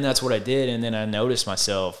 And that's what I did. And then I noticed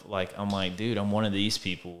myself, like, I'm like, dude, I'm one of these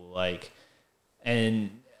people, like,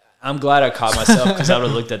 and I'm glad I caught myself because I would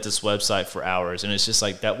have looked at this website for hours, and it's just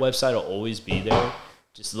like that website will always be there.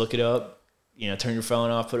 Just look it up. You know, turn your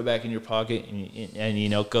phone off, put it back in your pocket, and you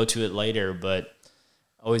know, go to it later. But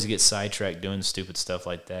I always get sidetracked doing stupid stuff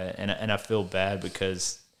like that, and I feel bad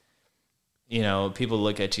because, you know, people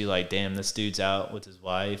look at you like, damn, this dude's out with his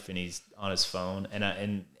wife and he's on his phone, and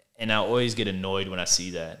I always get annoyed when I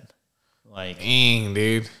see that. Like, dang,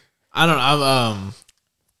 dude, I don't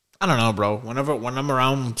know, bro. When I'm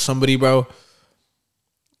around somebody, bro,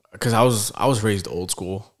 because I was raised old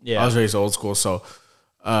school. Yeah, I was raised old school, so.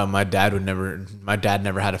 My dad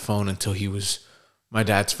never had a phone until my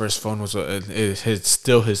dad's first phone was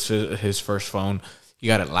his first phone. He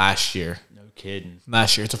got it last year. No kidding.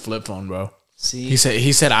 Last year. It's a flip phone, bro. See,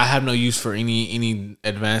 he said I have no use for any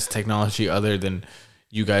advanced technology other than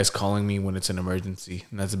you guys calling me when it's an emergency,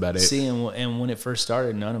 and that's about it. See, and when it first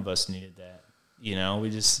started, none of us needed that. You know,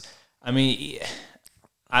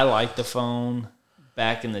 I liked the phone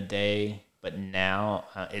back in the day, but now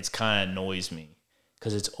it's kind of annoys me.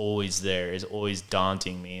 Because it's always there. It's always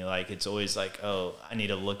daunting me. Like, it's always like, oh, I need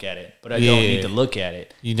to look at it. But I don't need to look at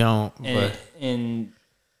it. You don't. And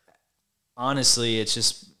honestly, it's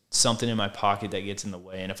just something in my pocket that gets in the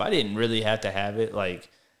way. And if I didn't really have to have it, like,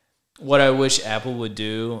 what I wish Apple would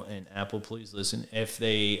do, and Apple, please listen, if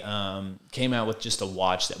they came out with just a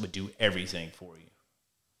watch that would do everything for you.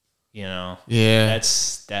 You know? Yeah.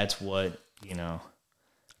 That's what, you know.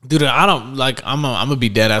 Dude, I don't like. I'm gonna be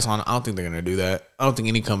dead ass on. I don't think they're gonna do that. I don't think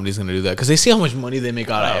any company's gonna do that because they see how much money they make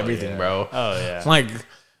out of everything, bro. Oh yeah, like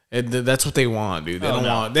that's what they want, dude. They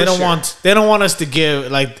don't want us to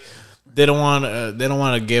give like they don't want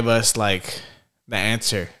to give us like the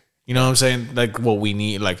answer. You know what I'm saying? Like what we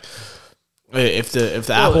need. Like if the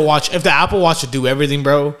Apple Watch would do everything,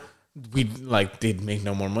 bro, they'd make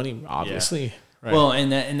no more money. Obviously. Yeah. Right. Well,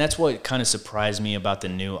 and that's what kind of surprised me about the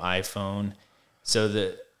new iPhone.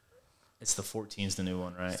 So it's the 14 is the new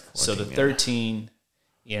one, right? 14, so the 13,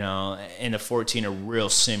 and the 14 are real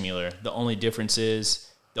similar. The only difference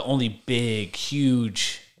is the only big,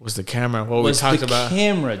 huge was the camera. What we talked about,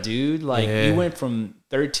 camera, dude. Like you went from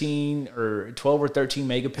 13 or 12 or 13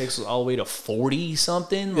 megapixels all the way to 40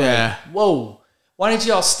 something. Like, whoa! Why didn't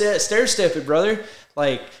y'all stair step it, brother?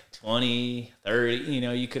 Like 20, 30.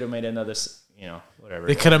 You could have made another. Whatever.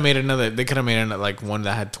 They could have made another. They could have made another, like one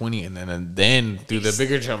that had 20, and then do the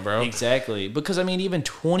bigger jump, bro. Exactly, because I mean, even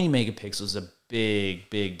 20 megapixels is a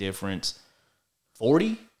big difference.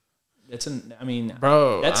 40.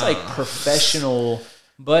 Bro, that's like professional.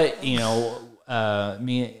 But me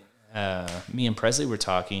and Presley were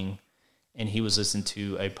talking, and he was listening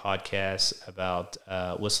to a podcast about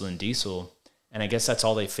Whistle and Diesel, and I guess that's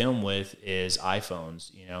all they film with is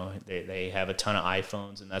iPhones. They have a ton of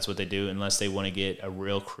iPhones, and that's what they do. Unless they want to get a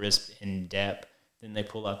real crisp in depth, then they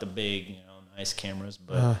pull out the big, nice cameras.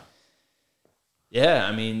 But yeah,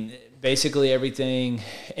 I mean, basically everything,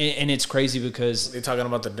 and it's crazy because they're talking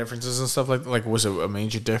about the differences and stuff like was it a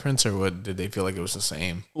major difference, or what did they feel like it was the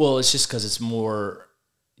same? Well, it's just because it's more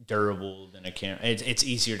durable than a camera. It's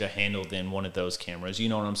easier to handle than one of those cameras. You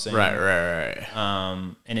know what I'm saying? Right.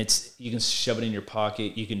 And you can shove it in your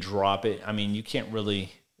pocket. You can drop it. I mean, you can't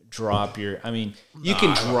really drop you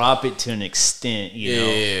can drop it to an extent.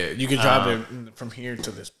 Yeah. You can drop it from here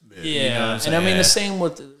to this. Yeah, and I mean the same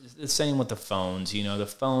with the phones. The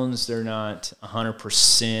phones, they're not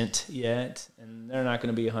 100% yet, and they're not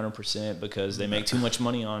going to be 100% because they make too much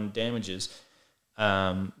money on damages.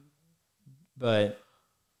 But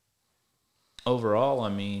overall, I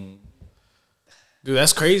mean, dude,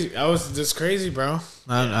 that's crazy. That's crazy, bro.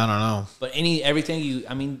 I don't know. But everything you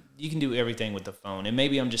can do everything with the phone. And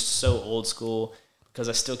maybe I'm just so old school because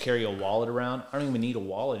I still carry a wallet around. I don't even need a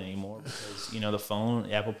wallet anymore because the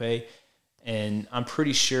phone, Apple Pay. And I'm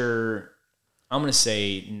pretty sure, I'm going to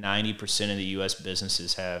say 90% of the U.S.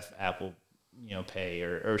 businesses have Apple, Pay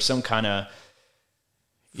or some kind of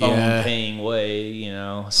phone paying way,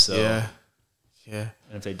 So yeah.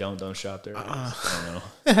 And if they don't shop there. I don't know.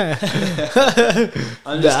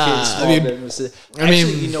 I'm just kidding. Small businesses.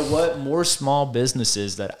 Actually, you know what? More small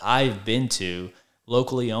businesses that I've been to,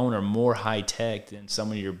 locally owned, are more high tech than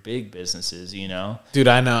some of your big businesses. Dude,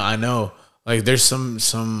 I know. Like, there's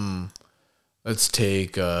some. Let's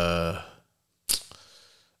take, I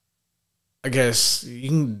guess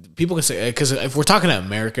people can say, because if we're talking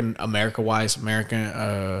America-wise,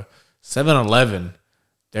 7-Eleven,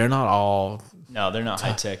 they're not all. No, they're not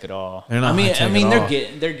high tech at all. They're not. They're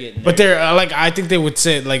getting there. But they're I think they would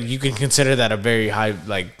say you can consider that a very high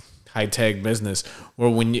tech business.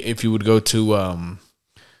 Or if you would go to a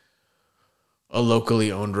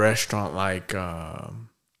locally owned restaurant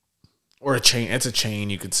or a chain, it's a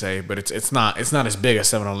chain you could say, but it's not as big as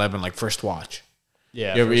 7-Eleven like First Watch.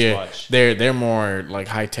 Yeah, First Watch. They're more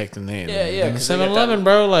high tech than they. Yeah. 7-Eleven,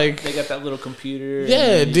 bro, they got that little computer.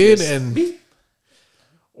 Yeah, dude,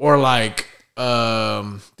 or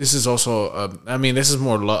this is also this is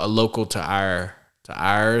more local to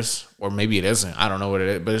ours, or maybe it isn't. I don't know what it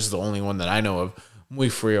is, but this is the only one that I know of. Muy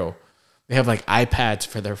frio. They have iPads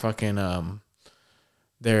for their fucking what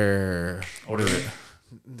is it?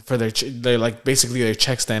 For they're basically their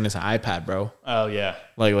check stand is an iPad, bro. Oh yeah,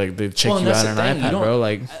 like they check you out on an iPad, bro.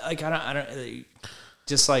 I don't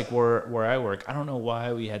just like where I work. I don't know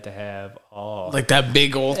why we had to have all that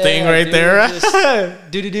big old thing right there.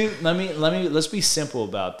 Dude. Let's be simple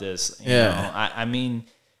about this. You know? I mean,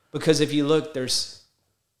 because if you look, there's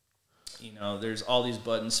all these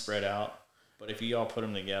buttons spread out, but if you all put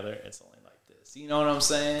them together, it's only like this. You know what I'm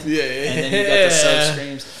saying? Yeah. And then you got the sub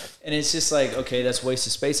screens. And it's just okay, that's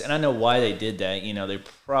wasted space. And I know why they did that. They're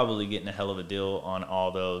probably getting a hell of a deal on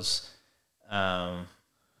all those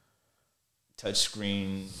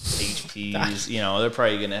touchscreen HPs. They're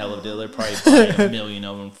probably getting a hell of a deal. They're probably buying 1 million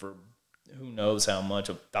of them for who knows how much,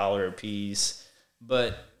 $1 a piece.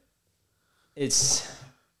 But it's,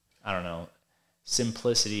 I don't know.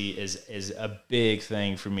 Simplicity is a big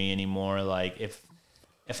thing for me anymore. If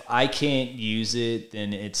I can't use it,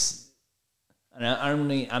 then it's. And I'm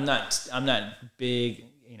not big,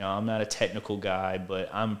 I'm not a technical guy, but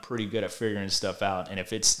I'm pretty good at figuring stuff out. And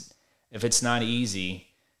if it's not easy,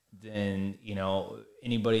 then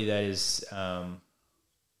anybody that is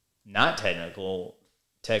not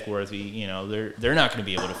tech worthy, they're not going to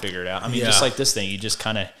be able to figure it out. Just like this thing, you just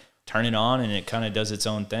kind of turn it on and it kind of does its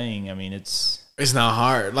own thing. It's not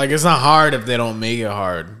hard. It's not hard if they don't make it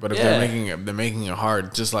hard, but if they're making it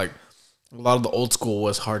hard. Just like a lot of the old school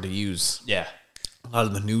was hard to use. Yeah. lot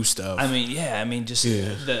of the new stuff. I mean, just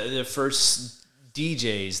the first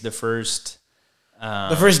DJs, the first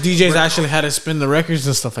DJs actually had to spin the records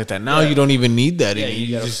and stuff like that. Now you don't even need that. Yeah,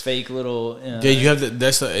 you got just, a fake little. You have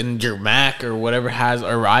that's in your Mac or whatever has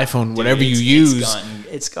or iPhone, whatever you use.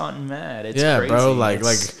 It's gotten mad. It's crazy. Bro. Like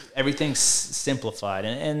everything's simplified,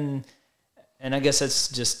 and I guess that's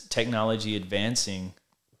just technology advancing.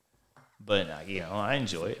 But I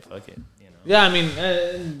enjoy it. Fuck it. Yeah, I mean,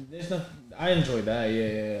 I enjoy that.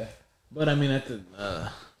 Yeah. But I mean,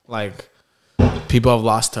 people have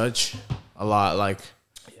lost touch a lot. Like,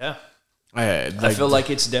 yeah, I feel like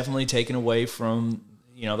it's definitely taken away from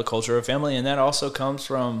the culture of family, and that also comes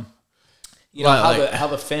from how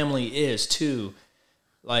the family is too.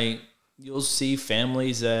 Like, you'll see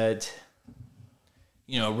families that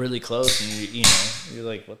really close, and you're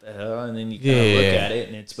like, what the hell? And then you kind of look at it,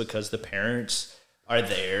 and it's because the parents are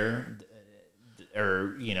there,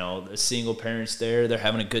 or the single parents there. They're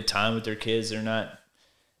having a good time with their kids. They're not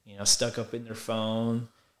stuck up in their phone.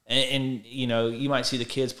 And you might see the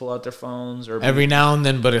kids pull out their phones or every now and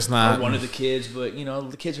then, but it's not one of the kids. But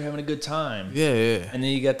the kids are having a good time. Yeah. And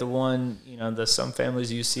then you got the one, some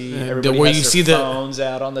families you see everybody where has their phones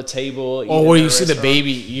out on the table, or where you see the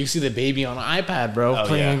baby. You see the baby on an iPad, bro,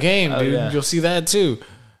 playing a game, dude. Yeah. You'll see that too.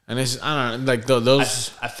 And it's I don't know, like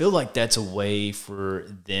those. I feel like that's a way for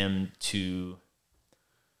them to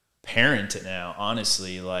parent it now.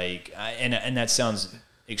 Honestly, like, and that sounds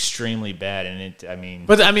extremely bad, and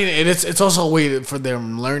it's also a way for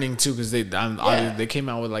them learning too, because they came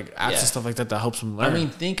out with like apps and stuff like that helps them learn. I mean,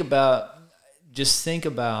 think about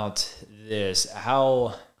this,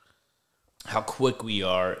 how quick we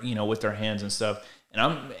are, with our hands and stuff.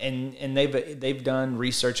 And they've done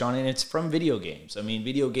research on it, and it's from video games. I mean,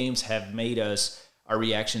 video games have made our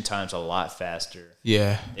reaction times a lot faster.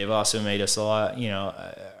 Yeah, they've also made us a lot,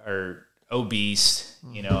 or obese,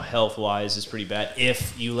 health wise is pretty bad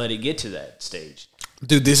if you let it get to that stage.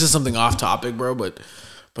 Dude, this is something off topic, bro, but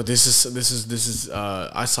this is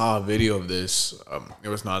I saw a video of this. It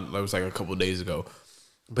was like a couple days ago,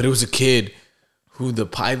 but it was a kid who the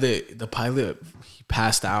pilot he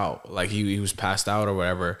passed out, like he was passed out or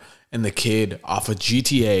whatever, and the kid off of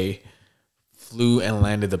GTA flew and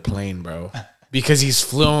landed the plane, bro. Because he's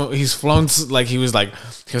flown like he was like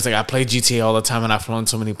I play GTA all the time and I've flown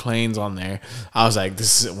so many planes on there. I was like,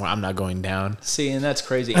 I'm not going down. See, and that's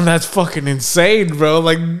crazy. And that's fucking insane, bro.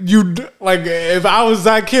 Like if I was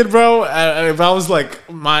that kid, bro, if I was like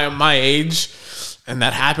my age and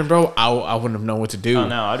that happened, bro, I wouldn't have known what to do. Oh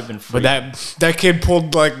no, I'd have been freaked. But that kid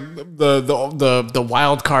pulled like the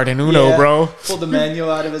wild card in Uno, bro. Pulled the manual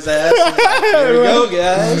out of his ass. Here we go,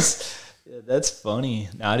 guys. That's funny.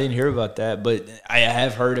 No, I didn't hear about that, but I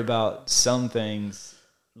have heard about some things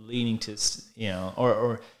leading to,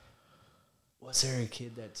 or was there a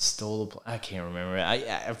kid that stole a plane? I can't remember.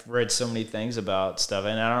 I've read so many things about stuff,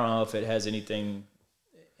 and I don't know if it has anything,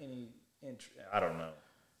 I don't know.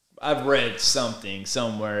 I've read something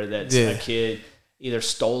somewhere that a kid either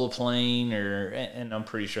stole a plane and I'm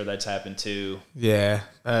pretty sure that's happened too. Yeah.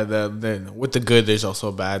 With the good, there's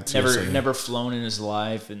also bad too. Never flown in his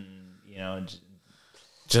life, and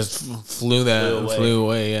just flew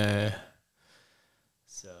away. Yeah.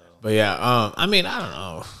 So, but yeah, I mean, I don't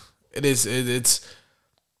know. It's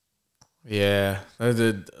the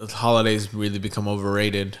holidays really become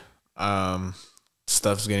overrated.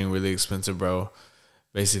 Stuff's getting really expensive, bro.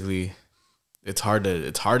 Basically, it's hard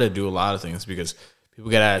to do a lot of things because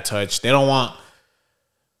people get out of touch. They don't want,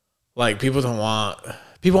 like, people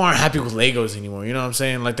aren't happy with Legos anymore. You know what I'm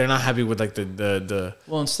saying? Like, they're not happy with like the.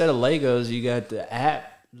 Well, instead of Legos, you got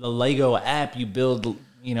the Lego app. You build,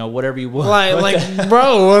 whatever you want.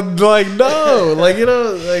 Bro, like no, like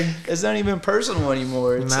like it's not even personal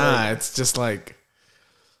anymore. It's just like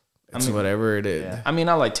whatever it is. Yeah. I mean,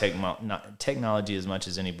 I like technology as much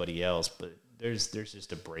as anybody else, but there's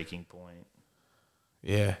just a breaking point.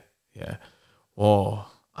 Yeah.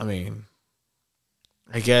 Well, I mean,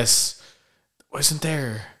 I guess.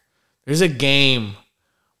 There's a game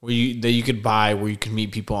that you could buy where you can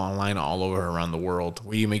meet people online all over around the world,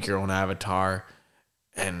 where you make your own avatar,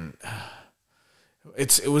 and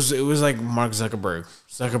it was like Mark Zuckerberg.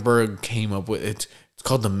 Zuckerberg came up with it. It's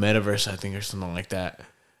called the Metaverse, I think, or something like that.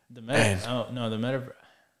 The Metaverse.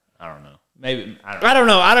 I don't know. Maybe I don't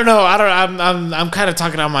know. I'm kind of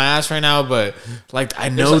talking out my ass right now, but like I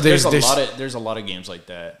know there's a lot of games like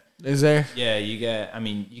that. Is there? Yeah, you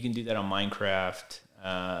can do that on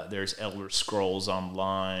Minecraft. There's Elder Scrolls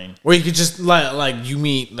Online, where you could just like you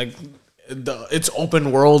meet it's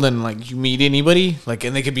open world and like you meet anybody, like,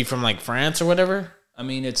 and they could be from like France or whatever. I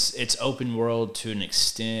mean, it's open world to an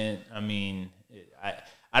extent. I mean,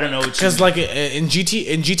 I don't know because like in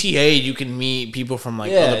GTA you can meet people from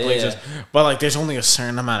like other places, but like there's only a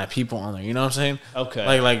certain amount of people on there. You know what I'm saying? Okay.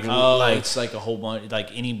 Like it's like a whole bunch.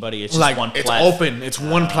 Like anybody, it's just like one platform. It's open. It's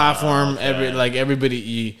one platform. Okay.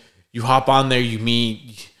 Everybody you hop on there. You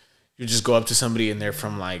meet. You just go up to somebody and they're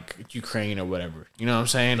from like Ukraine or whatever. You know what I'm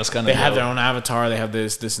saying? That's kind of. They have their own avatar. They have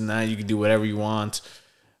this, and that. You can do whatever you want.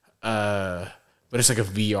 But it's like a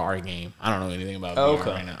VR game. I don't know anything about VR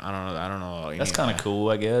right now. I don't know. That's kind of cool,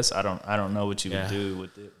 I guess. I don't know what you would do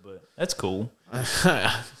with it, but that's cool.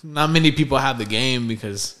 Not many people have the game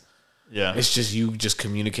because it's just you just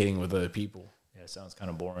communicating with other people. Yeah, it sounds kind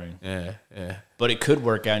of boring. Yeah. But it could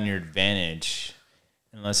work out in your advantage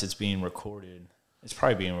unless it's being recorded. It's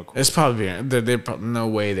probably being recorded. It's probably being. There's no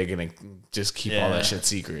way they're gonna just keep all that shit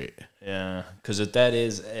secret. Yeah, because if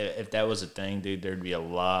that was a thing, dude, there'd be a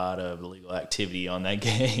lot of illegal activity on that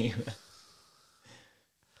game.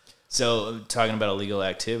 So talking about illegal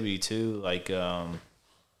activity too, like, and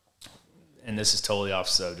this is totally off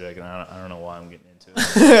subject, and I don't know why I'm getting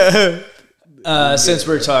into it. Since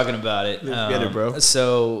we're talking about it, get it, bro.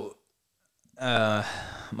 So, my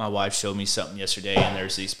wife showed me something yesterday, and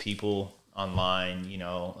there's these people online. You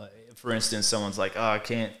know, for instance, someone's like, "Oh, I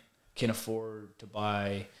can't afford to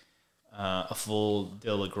buy a full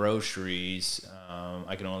deal of groceries.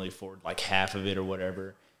 I can only afford like half of it or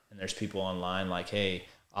whatever." And there's people online like, "Hey,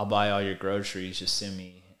 I'll buy all your groceries. Just send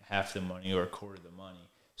me half the money or a quarter of the money."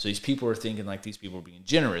 So these people are thinking like these people are being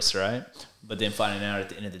generous, right? But then finding out at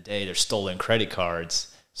the end of the day, they're stolen credit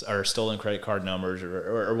cards or stolen credit card numbers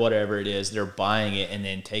or whatever it is. They're buying it and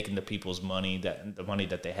then taking the people's money, the money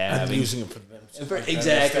that they have, and using it for them.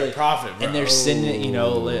 Exactly. Their profit, bro. And they're sending it, you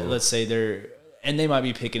know, let's say and they might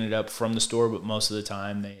be picking it up from the store, but most of the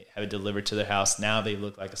time they have it delivered to their house. Now they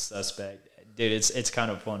look like a suspect. Dude, it's kind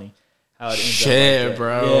of funny how it ends up like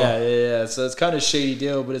bro. Yeah. So it's kind of a shady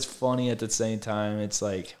deal, but it's funny at the same time. It's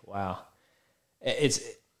like, wow. It's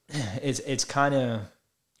kind of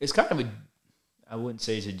a, I wouldn't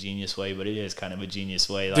say it's a genius way, but it is kind of a genius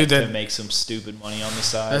way, like, to make some stupid money on the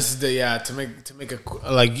side. That's to make a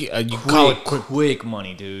like you call it quick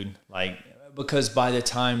money, dude. Like, because by the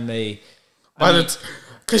time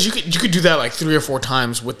because you could do that like 3 or 4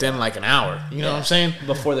 times within like an hour. You know what I'm saying?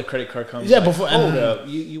 Before the credit card comes. Yeah, like, before. Hold up,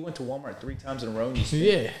 you went to Walmart 3 times in a row and you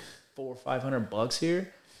spent $400 or $500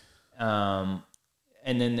 here.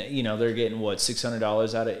 And then, you know, they're getting what,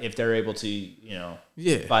 $600 out of, if they're able to, you know,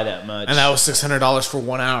 buy that much. And that was $600 for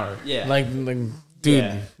 1 hour. Yeah. Like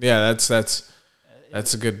dude. Yeah, that's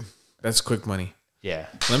quick money. Yeah.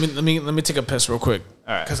 Let me take a piss real quick.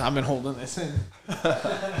 All right. Because I've been holding this in.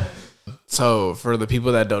 So for the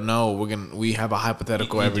people that don't know, we have a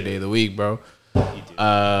hypothetical every day of the week, bro. You do.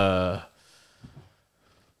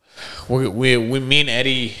 Me and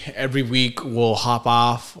Eddie every week will hop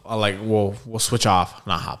off. Like we'll switch off,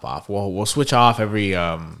 not hop off. We'll switch off every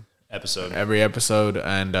episode,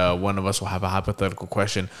 and one of us will have a hypothetical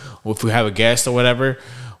question. If we have a guest or whatever,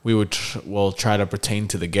 we'll try to pertain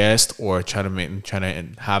to the guest or try to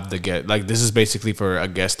have the guest. Like, this is basically for a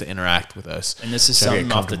guest to interact with us. And this is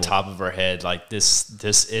something off the top of our head. Like this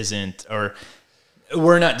isn't, or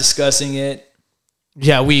we're not discussing it.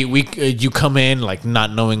 Yeah, you come in like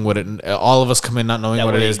not knowing what it. All of us come in not knowing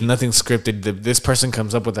what it is. Nothing scripted. This person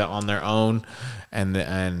comes up with it on their own, and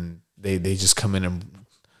they just come in and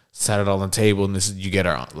set it all on the table, and you get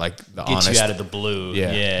honest. You out of the blue.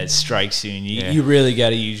 Yeah, it strikes you, and you Yeah. really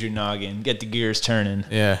got to use your noggin, get the gears turning.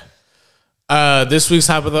 Yeah. This week's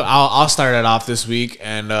hypothetical. I'll start it off this week,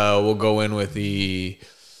 and we'll go in with the.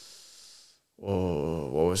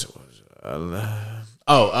 What was it?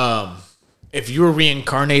 If you were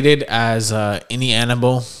reincarnated as any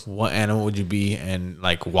animal, what animal would you be, and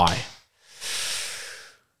like why?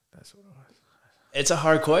 That's what it was. It's a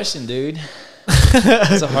hard question, dude.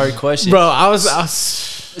 It's a hard question, bro. I was.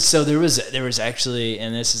 So there was actually,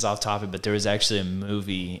 and this is off topic, but there was actually a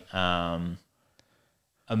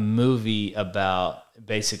movie about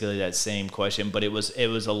basically that same question, but it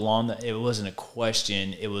wasn't a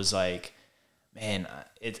question. It was like, man,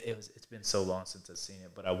 it's been so long since I've seen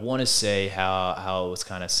it, but I want to say how it was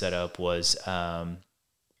kind of set up was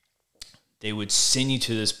they would send you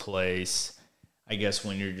to this place, I guess,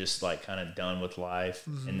 when you're just like kind of done with life,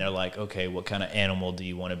 and they're like, okay, what kind of animal do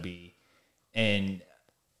you want to be? And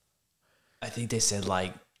I think they said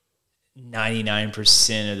like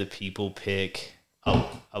 99% of the people pick a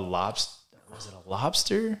lobster. Was it a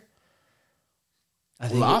lobster? I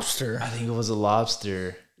think it was a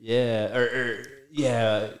lobster. Yeah, or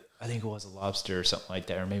I think it was a lobster or something like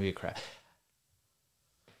that, or maybe a crab.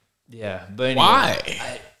 Yeah, but anyway,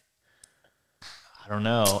 why? I don't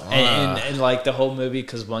know. And like the whole movie,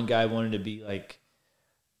 because one guy wanted to be like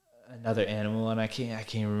another animal, and I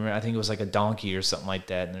can't remember. I think it was like a donkey or something like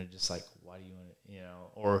that. And they're just like, why do you want to,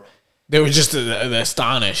 or they were just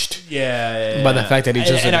astonished. Yeah. By the fact that he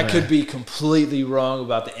chose. And I could be completely wrong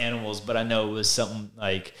about the animals, but I know it was something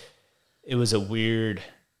like it was a weird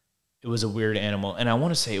animal, and I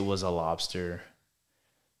want to say it was a lobster,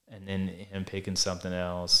 and then him picking something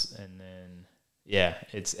else, and then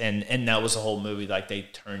it's and that was the whole movie. Like they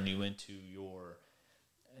turn you into your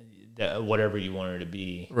whatever you wanted to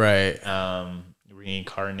be, right?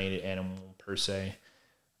 Reincarnated animal per se.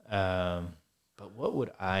 But what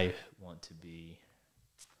would I want to be?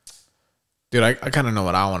 Dude, I kind of know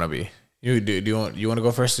what I want to be. You want to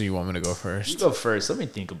go first, or you want me to go first? You go first. Let me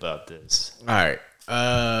think about this. All right.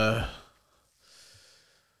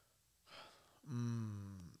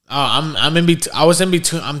 I'm in between. I was in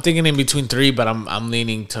between. I'm thinking in between three, but I'm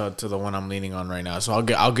leaning to the one I'm leaning on right now. So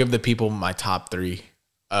I'll give the people my top three.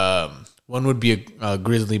 One would be a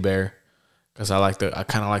grizzly bear, because I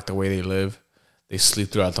kind of like the way they live. They sleep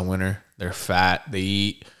throughout the winter. They're fat. They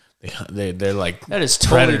eat. They're like that is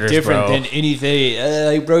totally different bro. than anything.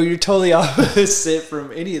 Like, bro, you're totally opposite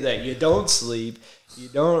from any of that. You don't sleep. You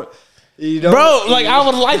don't. Bro, like I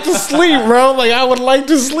would like to sleep, bro. Like I would like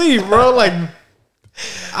to sleep, bro. Like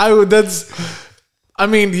I would. I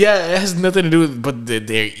mean, yeah, it has nothing to do with. But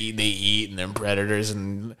they eat and they're predators.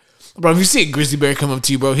 And bro, if you see a grizzly bear come up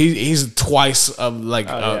to you, bro, he's twice a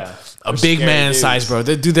big man size, bro.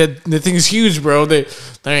 The thing is huge, bro. There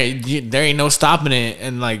ain't no stopping it,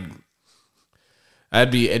 and like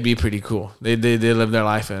it'd be pretty cool. They live their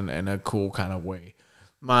life in a cool kind of way.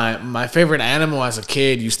 My favorite animal as a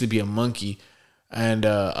kid used to be a monkey, and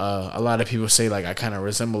a lot of people say like I kind of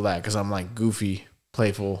resemble that because I'm like goofy,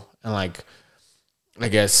 playful, and like I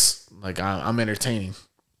guess like I'm entertaining.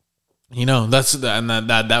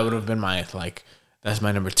 That would have been my that's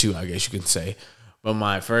my number 2, I guess you could say. But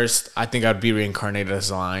my first, I think I'd be reincarnated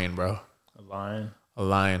as a lion, bro. A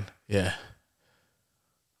lion, yeah.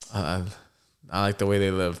 I like the way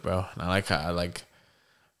they live, bro. And I like how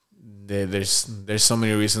there's so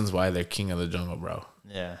many reasons why they're king of the jungle, bro.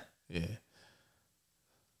 Yeah.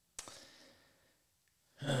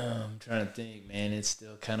 I'm trying to think, man. It's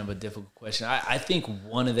still kind of a difficult question. I think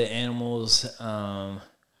one of the animals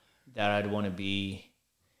that I'd want to be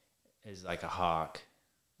is like a hawk.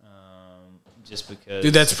 Just because,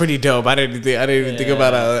 dude, that's pretty dope. I didn't even think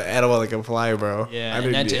about an animal like a fly, bro. Yeah,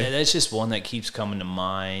 and that's just one that keeps coming to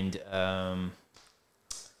mind. I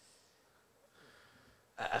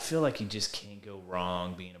feel like you just can't go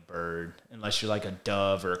wrong being a bird unless you're like a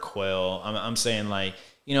dove or a quail. I'm saying like,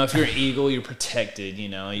 if you're an eagle, you're protected.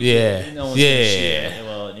 No one's gonna shoot.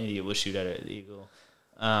 Well, an idiot will shoot at an eagle.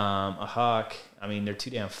 A hawk, I mean, they're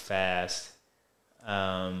too damn fast.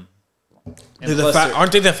 Aren't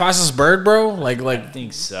they the fastest bird, bro? Like I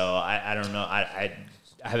think so. I don't know. I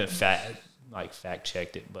haven't fact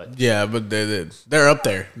checked it, but yeah, but they're up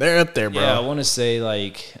there. They're up there, bro. Yeah, I want to say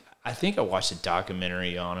I think I watched a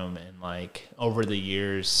documentary on them, and over the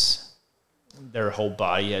years, their whole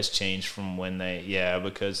body has changed from when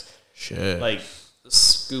because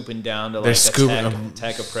scooping down to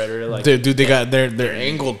attack a predator. Dude, they're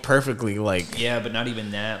angled perfectly. But not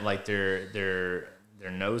even that. Like their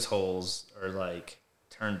nose holes are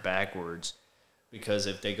turned backwards, because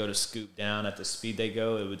if they go to scoop down at the speed they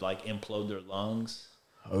go, it would implode their lungs.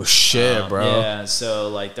 Oh shit, bro. Yeah,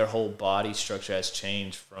 so their whole body structure has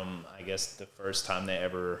changed from, I guess, the first time they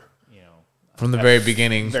ever, from the very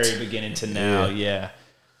beginning to now. Yeah.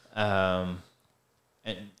 And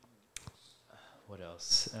what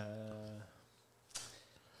else?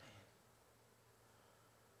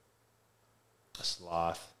 A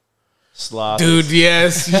sloth. Dude,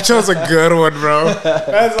 yes. You chose a good one, bro.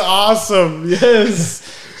 That's awesome. Yes.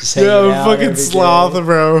 Fucking sloth,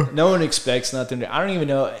 bro. No one expects nothing. I don't even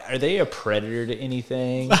know. Are they a predator to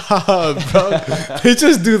anything? Bro. They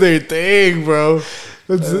just do their thing, bro.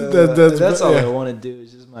 That's all I want to do.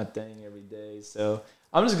 Is just my thing every day. So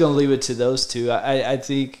I'm just gonna leave it to those two. I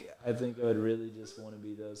think I would really just want to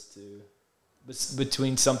be those two.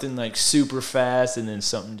 Between something super fast and then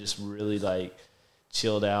something just really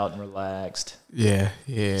chilled out and relaxed. Yeah.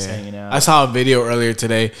 Just hanging out. I saw a video earlier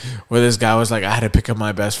today where this guy was like, I had to pick up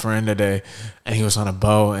my best friend today, and he was on a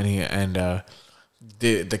boat, and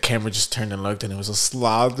the camera just turned and looked, and it was a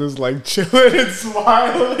sloth just chilling and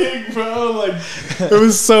smiling, bro. It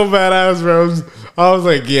was so badass, bro. I was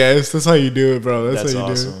like, yes, that's how you do it, bro. That's how you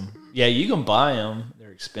awesome. do it. Yeah, you can buy them.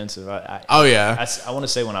 They're expensive. Oh yeah. I want to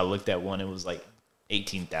say when I looked at one, it was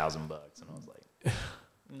 $18,000, and I was like,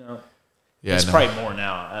 no. Yeah, it's probably more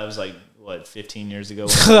now. I was like, what, 15 years ago.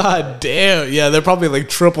 God damn. Yeah, they're probably like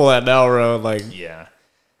triple that now, bro. Like, yeah.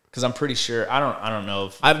 Because I'm pretty sure I don't know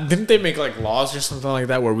if didn't they make like laws or something like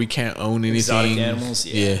that where we can't own anything? Exotic animals.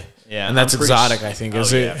 Yeah. And that's exotic, I think.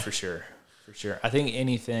 Is it? Yeah, for sure. I think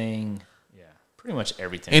anything. Yeah, pretty much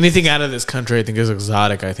everything. Anything out of this country, I think, is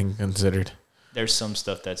exotic. I think considered. There's some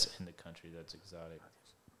stuff that's in the country that's exotic.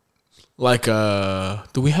 Like,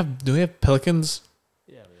 do we have pelicans?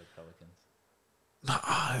 Yeah, we have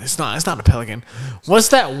pelicans. It's not a pelican. What's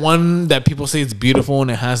that one that people say it's beautiful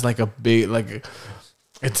and it has like a big like,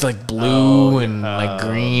 it's like blue and like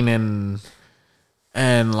green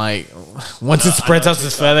and like once it spreads out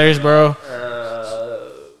its feathers, bro.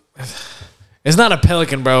 It's not a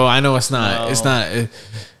pelican, bro. I know it's not. No. It's not.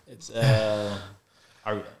 It's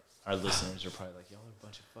our listeners are probably like, y'all are a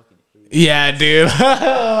bunch of fucking idiots. Yeah, dude.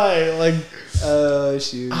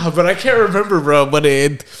 Shoot. But I can't remember, bro. But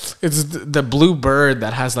it's the blue bird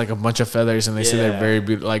that has like a bunch of feathers, and they say they're very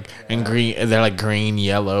beautiful, like and green. They're like green,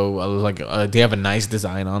 yellow. Like they have a nice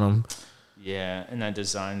design on them. Yeah, and that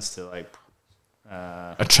design's to like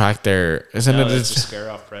attract their. Isn't it to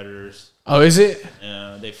scare off predators? Oh, is it?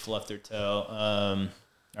 Yeah, they fluff their tail,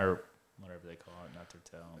 or whatever they call it. Not their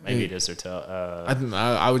tail. Maybe it is their tail.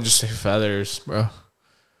 I would just say feathers, bro.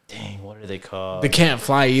 Dang, what are they called? They can't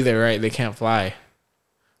fly either, right? They can't fly,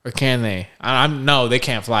 or can they? No, they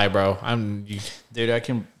can't fly, bro. Dude, I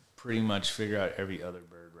can pretty much figure out every other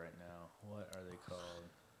bird right now. What are they called?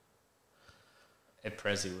 If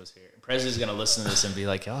Prezi was here, Prezi's gonna listen to this and be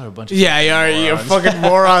like, "Y'all are a bunch of you're fucking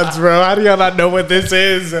morons, bro. How do y'all not know what this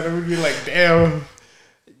is?" And it would be like, "Damn."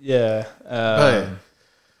 Yeah.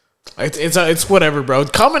 It's whatever, bro.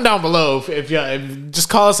 Comment down below if just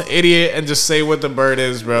call us an idiot and just say what the bird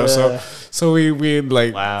is, bro. Yeah. So we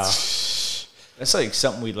like, wow. That's like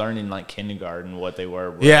something we learned in like kindergarten what they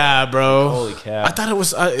were. Bro. Yeah, bro. Holy cow! I thought it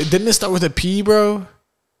was. Didn't it start with a P, bro?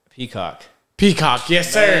 Peacock. Peacock.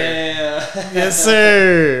 Yes, sir. Yeah. Yes,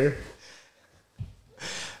 sir.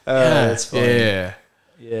 That's funny.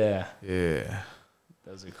 Yeah.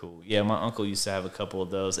 Those are cool. Yeah, my uncle used to have a couple of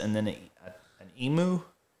those, and then an emu.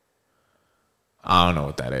 I don't know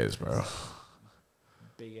what that is, bro.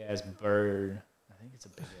 Big ass bird. I think it's a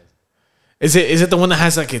big ass. Is it the one that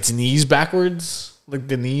has like its knees backwards? Like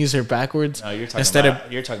the knees are backwards? No, you're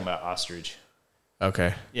talking about ostrich.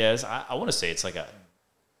 Okay. Yeah, I want to say it's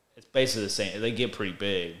it's basically the same. They get pretty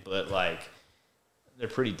big, but like they're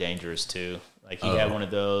pretty dangerous too. Like he had one of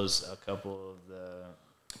those, a couple of the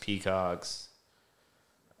peacocks,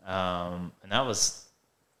 and that was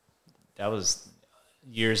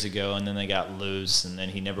years ago. And then they got loose, and then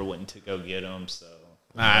he never went to go get them. So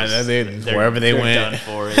wherever they went, done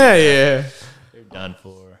for it. Yeah, they're done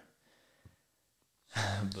for.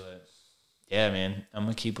 But yeah, man, I'm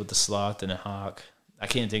gonna keep with the sloth and the hawk. I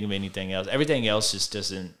can't think of anything else. Everything else just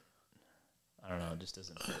doesn't. I don't know. It just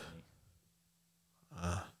doesn't fit me.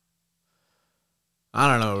 I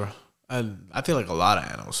don't know, bro. I feel like a lot of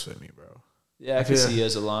animals fit me, bro. Yeah, I can see you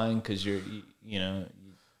as a lion because yeah,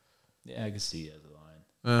 I can see you as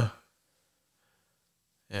a lion.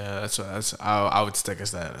 Yeah, I would stick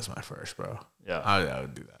as that as my first, bro. Yeah, I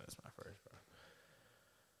would do that as my first, bro.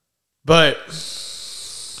 But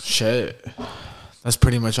shit, that's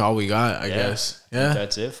pretty much all we got, I guess. Yeah,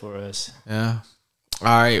 that's it for us. Yeah. All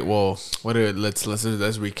right. Well, let's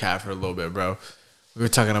recap for a little bit, bro. We were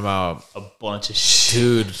talking about a bunch of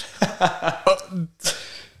shit, dude.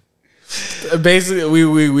 Basically,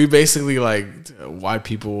 we basically like why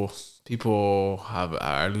people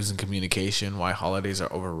are losing communication, why holidays are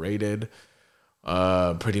overrated.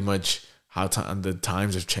 Pretty much how the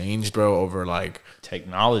times have changed, bro. Over like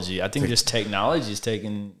technology, I think just technology is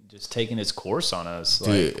taking its course on us.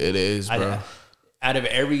 Dude, it is, bro. Out of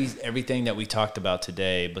everything that we talked about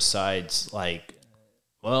today, besides like.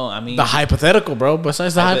 Well, I mean, the hypothetical, bro.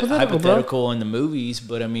 Besides the hypothetical, bro. In the movies,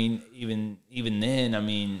 but I mean, even then, I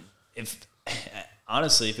mean, if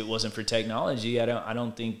it wasn't for technology, I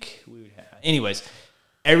don't think we would have. Anyways,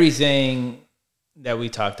 everything that we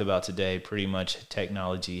talked about today, pretty much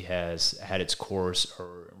technology has had its course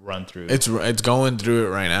or run through. It's going through it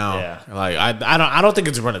right now. Yeah. Like I don't think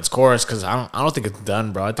it's run its course because I don't think it's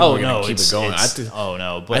done, bro. I think we're gonna keep it going.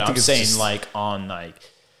 But I'm saying just, like on like.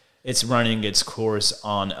 It's running its course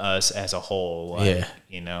on us as a whole. Like,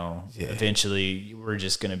 eventually we're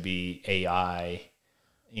just going to be AI.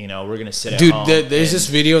 We're going to sit at home. Dude, there's this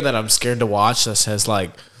video that I'm scared to watch that says,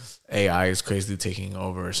 like, AI is crazily taking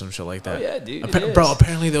over or some shit like that. Oh, yeah, dude. Bro,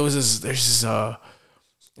 apparently there's this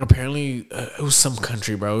apparently it was some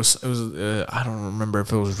country, bro. It was I don't remember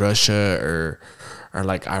if it was Russia or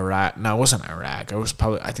like Iraq. No, it wasn't Iraq. It was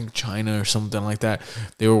probably, I think, China or something like that.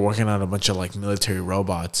 They were working on a bunch of like military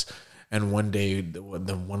robots, and one day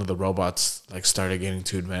one of the robots like started getting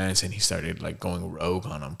too advanced, and he started like going rogue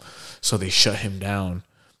on them. So they shut him down.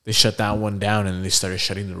 They shut that one down, and they started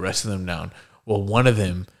shutting the rest of them down. Well, one of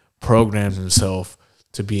them programmed himself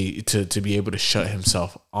to be able to shut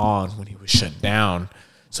himself on when he was shut down.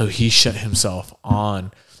 So he shut himself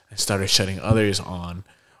on and started shutting others on.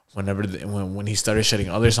 When he started shutting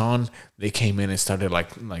others on, they came in and started like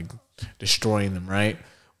destroying them. Right.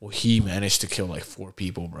 Well, he managed to kill like 4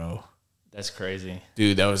 people, bro. That's crazy,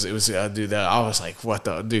 dude. Dude. That I was like, what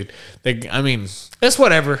the dude? I mean, it's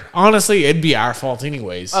whatever. Honestly, it'd be our fault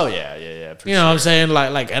anyways. Oh yeah. You know what I'm saying?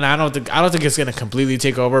 Like, and I don't think it's gonna completely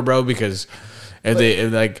take over, bro, because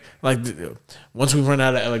if once we run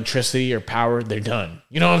out of electricity or power, they're done.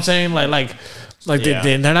 You know what I'm saying?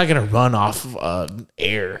 They're not gonna run off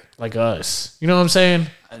air like us. You know what I'm saying?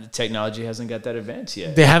 The technology hasn't got that advanced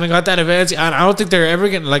yet. They haven't got that advanced. I don't think they're ever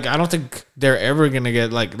gonna I don't think they're ever gonna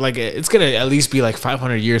get like it's gonna at least be like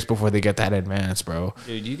 500 years before they get that advanced, bro.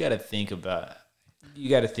 Dude, you got to think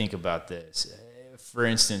about this. For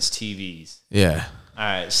instance, TVs. Yeah. All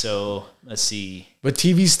right, so let's see. But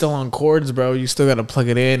TV's still on cords, bro. You still got to plug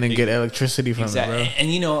it in and get electricity from it, bro.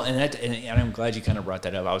 And I'm glad you kind of brought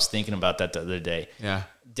that up. I was thinking about that the other day. Yeah.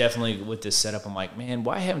 Definitely with this setup, I'm like, man,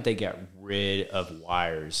 why haven't they got rid of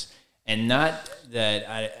wires? And not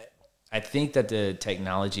that I think that the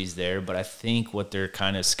technology's there, but I think what they're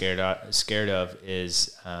kind of scared of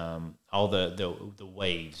is all the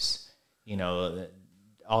waves. You know,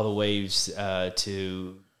 all the waves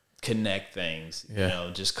to connect things. Yeah. You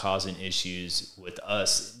know, just causing issues with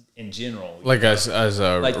us in general. Like as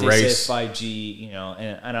a like they race. said 5G, you know,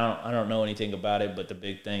 and I don't know anything about it, but the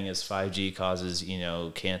big thing is 5G causes, you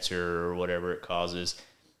know, cancer or whatever it causes.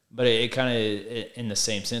 But it kind of, in the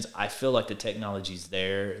same sense, I feel like the technology's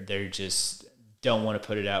there. They just don't want to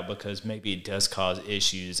put it out because maybe it does cause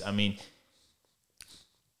issues. I mean,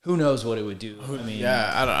 who knows what it would do? I mean,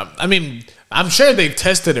 yeah, I mean, I'm sure they've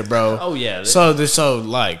tested it, bro. Oh yeah. They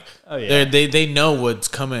know what's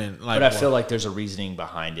coming. Like, but I feel like there's a reasoning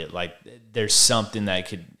behind it. Like there's something that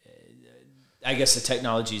could. I guess the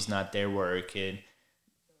technology's not there where it could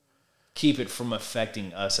keep it from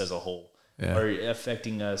affecting us as a whole, or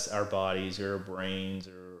affecting us, our bodies, or our brains,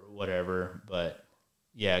 or whatever. But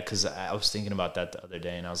yeah, because I was thinking about that the other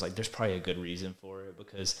day, and I was like, there's probably a good reason for it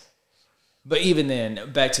because. But even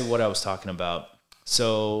then, back to what I was talking about.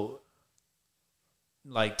 So,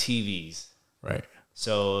 like TVs. Right.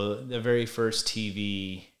 So, the very first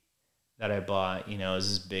TV that I bought, you know, is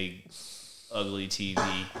this big, ugly TV.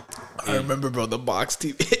 I remember, bro, the box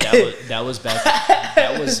TV. that was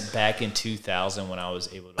back in 2000 when I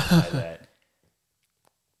was able to buy that.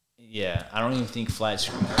 Yeah, I don't even think flat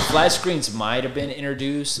screens might have been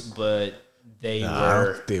introduced, but they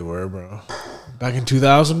were. They were, bro. Back in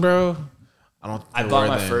 2000, bro. I bought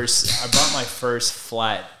my first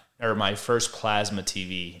flat or my first plasma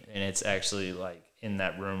TV, and it's actually like in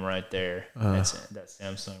that room right there. That's that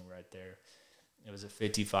Samsung right there. It was a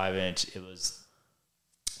 55-inch. It was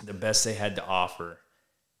the best they had to offer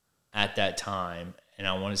at that time, and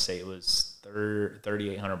I want to say it was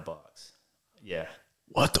 $3,800. Yeah.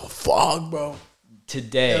 What the fuck, bro?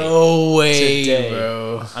 Today. No way,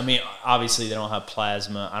 bro. I mean, obviously they don't have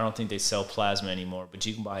plasma. I don't think they sell plasma anymore, but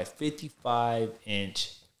you can buy a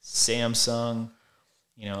 55-inch Samsung,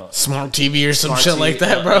 you know, smart TV or some shit like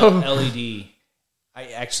that, bro. LED. We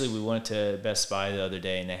went to Best Buy the other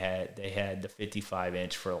day and they had the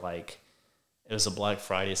 55-inch for like, it was a Black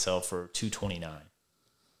Friday sale for $229.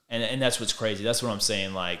 And that's what's crazy. That's what I'm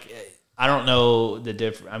saying. Like, I don't know the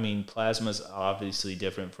difference. I mean, plasma's obviously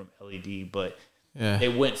different from LED, but yeah, they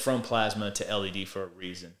went from plasma to LED for a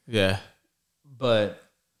reason. Yeah. But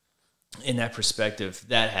in that perspective,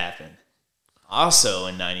 that happened. Also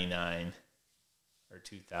in 99 or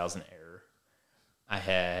 2000 error, I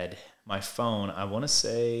had my phone. I want to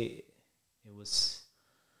say it was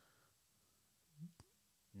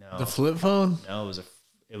the flip phone. No, it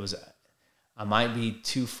was. I might be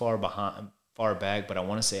too far back, but I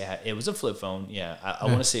want to say it was a flip phone. Yeah, I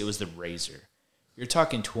want to say it was the Razor. You're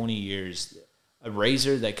talking 20 years. A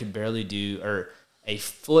Razor that could barely do, or a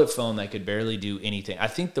flip phone that could barely do anything. I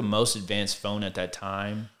think the most advanced phone at that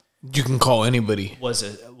time. You can call anybody. But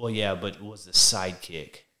it was the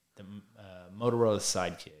Sidekick, the Motorola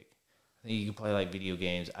Sidekick. I think you could play like video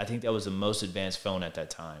games. I think that was the most advanced phone at that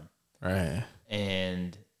time. Right.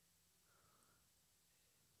 And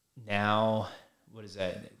now, what is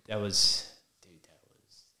that? That was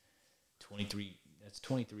 23. That's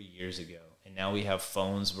 23 years ago, and now we have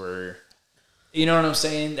phones where, you know what I'm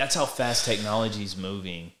saying? That's how fast technology is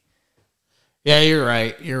moving. Yeah, you're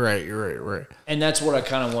right. You're right. And that's what I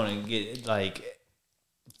kind of want to get. Like,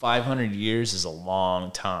 500 years is a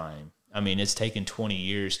long time. I mean, it's taken 20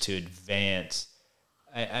 years to advance.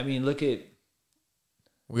 I mean, look at.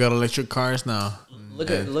 We got electric cars now.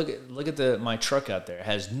 Look at my truck out there. It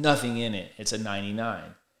has nothing in it. It's a 99,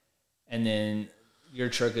 and then your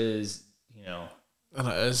truck is, you know.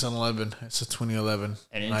 It's an 11. It's a 2011.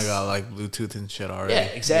 And I got like Bluetooth and shit already. Yeah,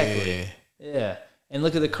 exactly. Yeah. And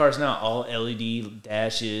look at the cars now, all LED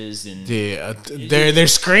dashes and they're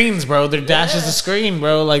screens, bro. They're dashes of screen,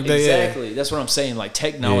 bro. Like exactly. That's what I'm saying. Like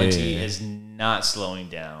technology is not slowing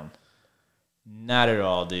down, not at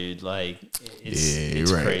all, dude. Like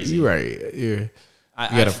it's right. crazy. You're right. You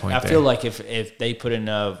got a point. I feel like if they put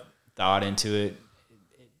enough thought into it,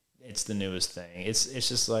 it's the newest thing. It's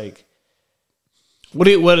just like what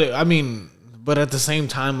I mean, but at the same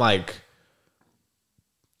time, like.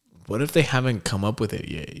 What if they haven't come up with it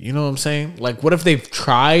yet? You know what I'm saying? Like, what if they've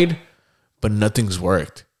tried, but nothing's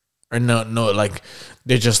worked? Or no, like,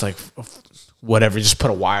 they're just like, whatever, just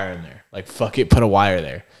put a wire in there. Like, fuck it, put a wire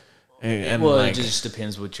there. And well, like, it just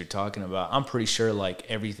depends what you're talking about. I'm pretty sure, like,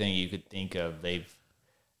 everything you could think of, they've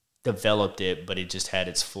developed it, but it just had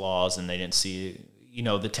its flaws, and they didn't see it. You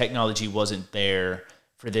know, the technology wasn't there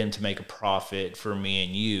for them to make a profit for me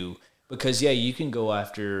and you. Because, yeah, you can go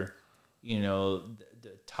after, you know,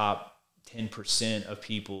 the top 10% of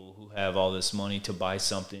people who have all this money to buy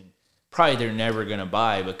something probably they're never going to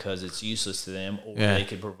buy because it's useless to them, or they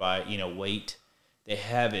could provide, you know, wait. They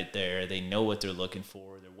have it there. They know what they're looking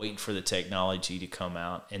for. They're waiting for the technology to come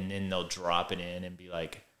out, and then they'll drop it in and be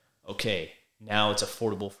like, okay, now it's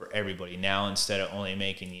affordable for everybody. Now instead of only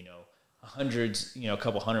making, you know, a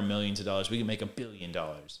couple $100 million, we can make $1 billion,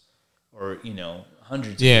 or, you know,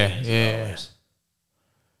 hundreds of millions of dollars.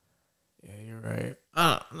 Yeah, you're right.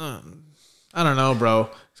 I don't know,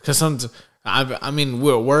 bro. Because I mean,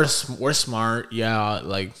 we're smart. Yeah,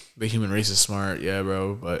 like the human race is smart. Yeah,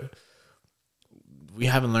 bro. But we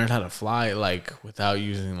haven't learned how to fly like without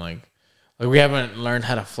using like we haven't learned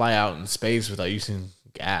how to fly out in space without using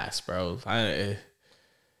gas, bro. It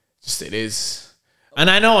is. And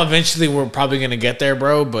I know eventually we're probably gonna get there,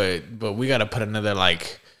 bro. But we got to put another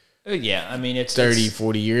like. Yeah, I mean it's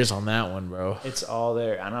 40 years on that one, bro. It's all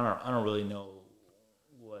there, and I don't really know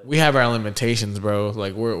what we have our limitations, bro.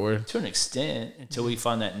 Like we're to an extent until we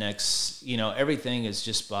find that next. You know, everything is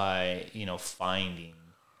just by finding.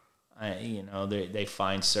 You know, they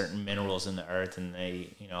find certain minerals in the earth, and they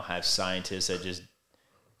have scientists that just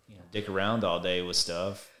dick around all day with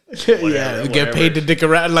stuff. Whatever. Get paid to dick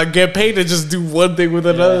around, like get paid to just do one thing with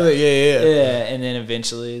another. Yeah, and then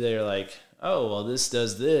eventually they're like, oh, well, this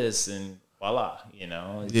does this, and voila,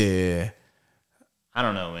 Yeah. I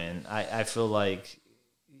don't know, man. I feel like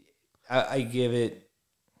I give it.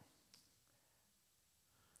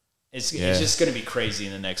 It's just going to be crazy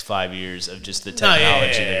in the next 5 years of just the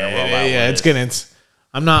technology they're going to roll out. Yeah, it's gonna.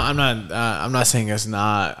 I'm not saying it's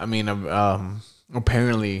not. I mean,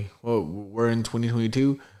 apparently, we're in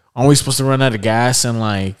 2022. Aren't we supposed to run out of gas in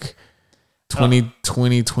like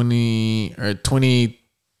 2030?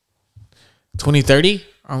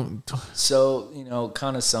 So,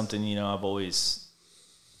 kind of something, I've always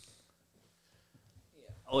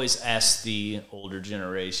asked the older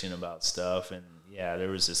generation about stuff. And yeah, there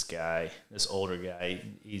was this older guy.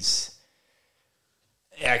 He's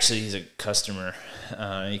a customer.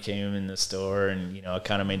 He came in the store and, I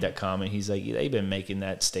kind of made that comment. He's like, they've been making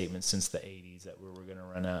that statement since the 80s that we're going to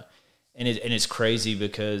run out. And it's crazy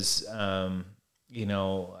because, I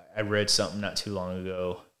read something not too long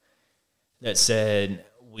ago that said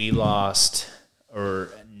we lost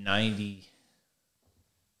 90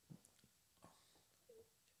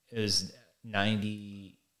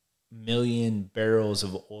 million barrels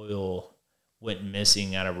of oil went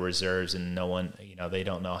missing out of reserves, and no one, they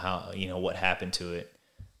don't know how, what happened to it.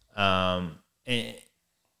 And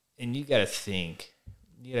you got to think,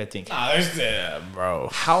 bro,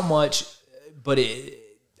 how much, but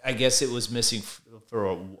I guess it was missing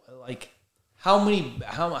for how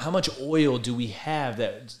much oil do we have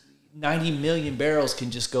that 90 million barrels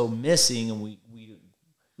can just go missing and we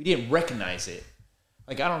didn't recognize it?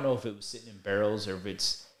 Like, I don't know if it was sitting in barrels or if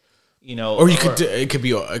it's, or it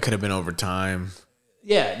could have been over time.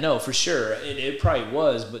 Yeah, no, for sure. It probably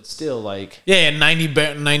was, but still, like... Yeah,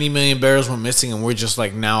 90 million barrels went missing, and we're just,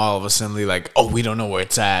 like, now all of a sudden, like, oh, we don't know where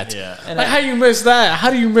it's at. Yeah. And how you miss that? How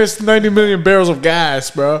do you miss 90 million barrels of gas,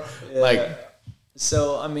 bro? Yeah. Like...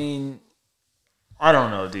 So, I mean... I don't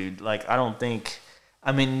know, dude. Like, I don't think...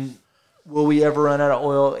 I mean... Will we ever run out of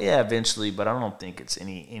oil? Yeah, eventually, but I don't think it's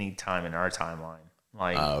any time in our timeline.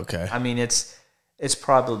 Like, okay. I mean, it's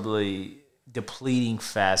probably depleting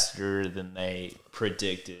faster than they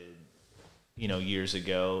predicted, years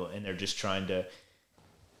ago, and they're just trying to,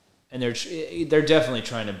 and they're definitely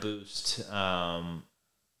trying to boost, the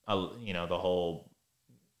whole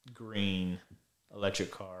green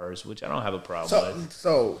electric cars, which I don't have a problem with.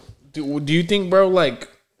 So do you think, bro, like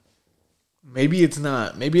maybe it's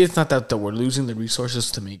not that we're losing the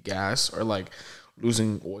resources to make gas or like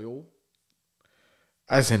losing oil,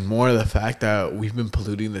 as in more of the fact that we've been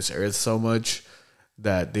polluting this earth so much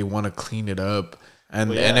that they want to clean it up.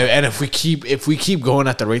 And and if we keep going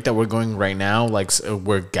at the rate that we're going right now, like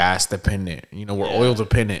we're gas dependent, we're oil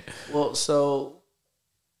dependent. Well, so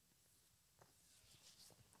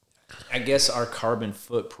I guess our carbon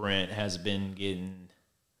footprint has been getting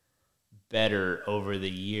better over the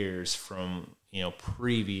years from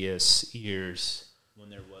previous years when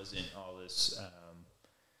there wasn't all this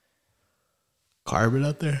carbon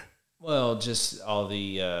out there. Well, just all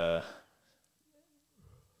the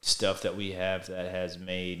stuff that we have that has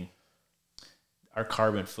made our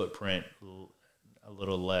carbon footprint a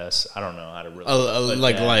little less. I don't know how to really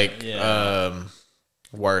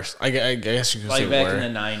worse. I guess you could say like back worse.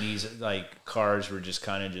 in the 90s, like cars were just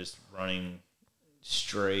kind of just running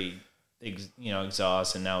straight,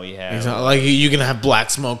 exhaust, and now we have like you can have black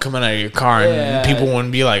smoke coming out of your car, and people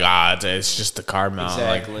wouldn't be like, it's just the car mount.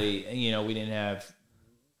 Exactly. And, we didn't have.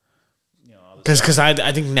 Because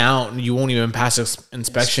I think now you won't even pass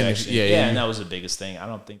inspection. And that was the biggest thing. I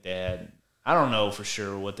don't think they had. I don't know for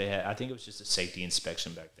sure what they had. I think it was just a safety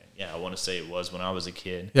inspection back then. Yeah, I want to say it was when I was a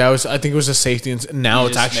kid. Yeah, I think it was a safety. Now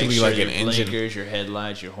it's actually like an engine. Blinkers, your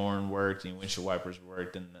headlights, your horn worked, and your windshield wipers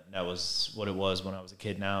worked, and that was what it was when I was a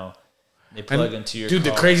kid. Now they plug into your car.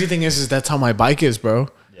 The crazy thing is that's how my bike is, bro.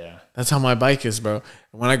 Yeah, that's how my bike is, bro.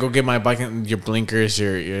 When I go get my bike, and your blinkers,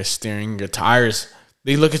 your steering, your tires.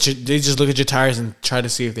 They just look at your tires and try to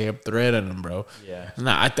see if they have thread in them, bro. Yeah. And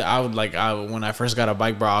I would when I first got a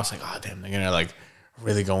bike, bro, I was like, oh damn, they're gonna like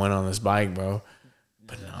really go in on this bike, bro.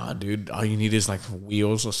 But nah, dude, all you need is like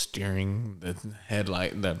wheels, a steering, the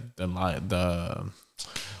headlight, the light, the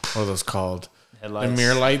what are those called? Headlights. The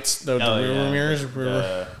mirror lights, the rear mirrors. The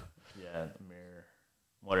mirror,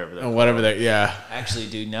 whatever. Whatever that. Yeah. Actually,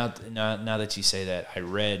 dude, now that you say that, I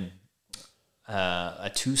read a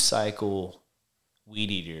 2-cycle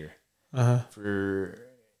weed eater for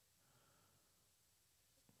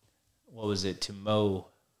what was it, to mow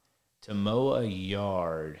a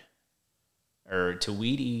yard or to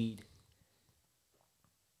weed eat,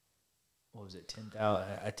 what was it,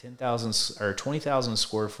 10,000 or 20,000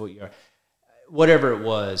 square foot yard, whatever it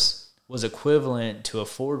was equivalent to a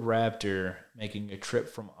Ford Raptor making a trip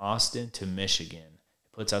from Austin to Michigan.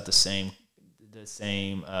 It puts out the same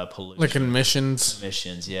pollution, like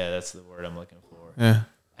emissions, yeah, that's the word I'm looking for. Yeah.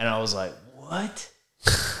 And I was like, what?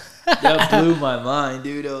 That blew my mind,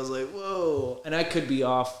 dude. I was like, whoa. And I could be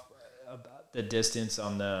off about the distance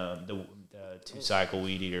on the 2-cycle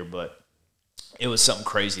weed eater, but it was something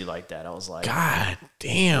crazy like that. I was like, God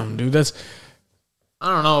damn, dude. That's,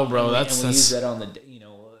 I don't know, bro. And we use that on the,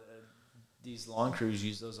 these lawn crews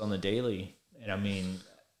use those on the daily. And I mean,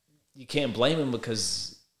 you can't blame them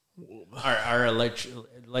because our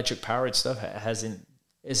electric powered stuff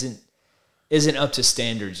isn't up to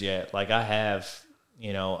standards yet. Like I have,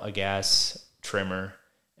 a gas trimmer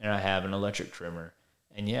and I have an electric trimmer.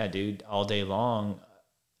 And yeah, dude, all day long,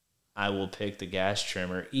 I will pick the gas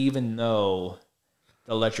trimmer, even though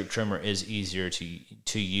the electric trimmer is easier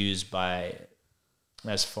to use by,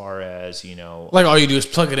 as far as, like all you do is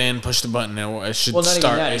plug it in, push the button, and it should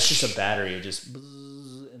start. Even that, it's just a battery. It just,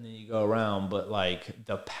 and then you go around. But like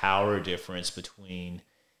the power difference between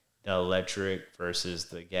the electric versus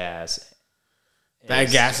the gas.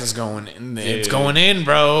 That gas is going in. Dude, it's going in,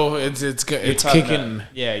 bro. It's kicking.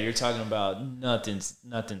 You're talking about nothing's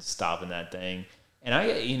stopping that thing. And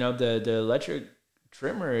the electric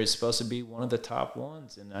trimmer is supposed to be one of the top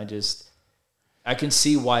ones, and I can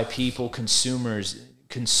see why consumers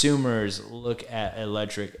look at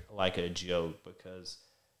electric like a joke because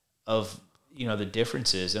of the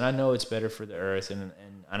differences. And I know it's better for the earth, and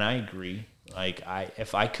I agree. Like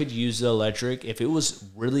if I could use the electric, if it was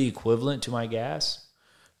really equivalent to my gas,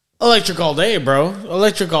 electric all day, bro.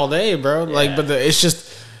 Yeah. Like, but it's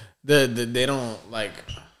just they don't like.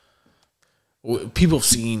 People have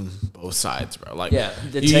seen both sides, bro. Like,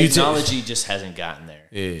 the technology just hasn't gotten there,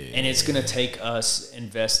 and it's Yeah. gonna take us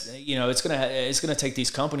invest. It's gonna take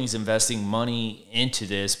these companies investing money into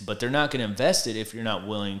this, but they're not gonna invest it if you're not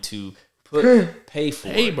willing to pay for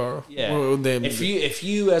Hey, it. bro. Yeah. Well, If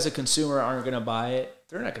you as a consumer aren't going to buy it,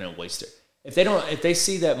 they're not going to waste it. If they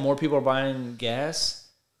see that more people are buying gas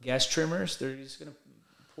trimmers, they're just going to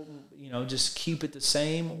just keep it the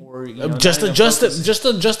same, or just adjust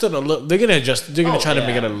it a little. They're gonna adjust. They're gonna try to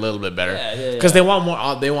make it a little bit better because they want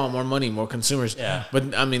more. They want more money, more consumers. Yeah.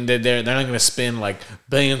 But I mean, they're not gonna spend like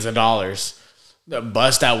billions of dollars,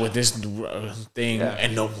 bust out with this thing,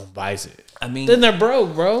 and no one buys it. I mean, then they're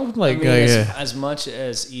broke, bro. Like, as much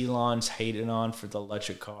as Elon's hated on for the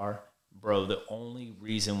electric car, bro, the only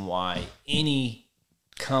reason why any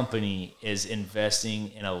company is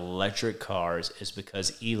investing in electric cars is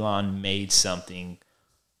because Elon made something,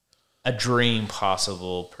 a dream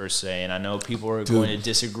possible per se. And I know people are going to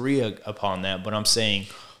disagree upon that, but I'm saying,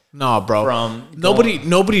 no, bro.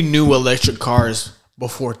 Nobody knew electric cars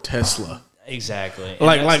before Tesla. Exactly.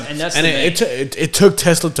 It took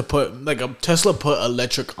Tesla to put Tesla put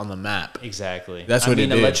electric on the map. Exactly. That's what it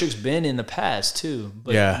did. Electric's been in the past too,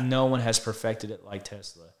 but no one has perfected it like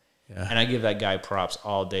Tesla. Yeah. And I give that guy props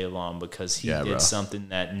all day long because he did something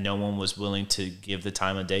that no one was willing to give the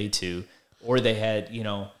time of day to, or they had,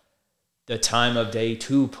 the time of day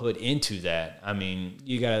to put into that. I mean,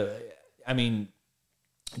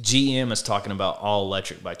 GM is talking about all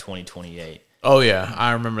electric by 2028. Oh yeah,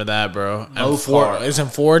 I remember that, bro. Mopar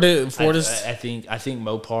isn't Ford is? I think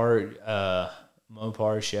Mopar,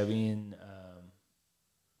 Chevy, and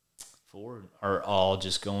Ford are all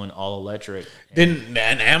just going all electric. And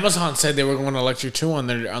Amazon said they were going electric too on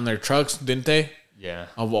their trucks, didn't they? Yeah,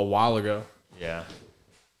 a while ago. Yeah.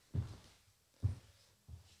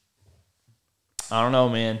 I don't know,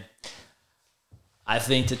 man. I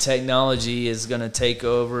think the technology is going to take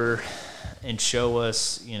over and show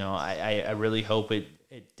us. I really hope it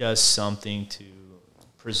does something to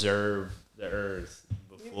preserve the earth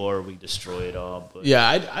before we destroy it all. But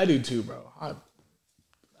yeah, I do too, bro.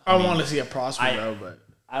 I want to see it prosper, bro, but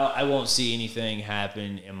I won't see anything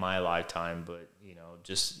happen in my lifetime. But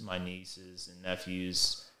just my nieces and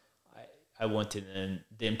nephews, I want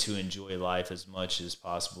them to enjoy life as much as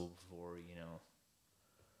possible before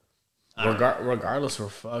Regardless, we're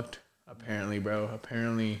fucked. Apparently, bro.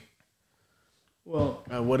 Well,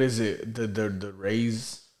 what is it? The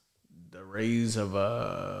rays of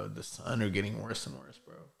the sun are getting worse and worse,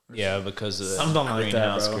 bro. Yeah, because of something like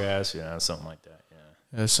that, bro. Gas, something like that.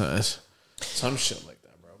 Yeah, it's some shit like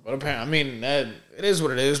that, bro. But apparently, it is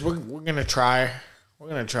what it is. We're gonna try. We're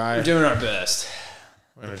doing our best.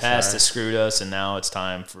 The past has screwed us, and now it's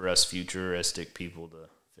time for us futuristic people to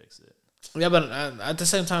fix it. Yeah, but at the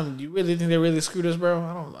same time, you really think they really screwed us, bro?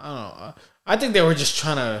 I don't know. I think they were just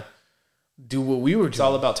trying to do what we were doing. It's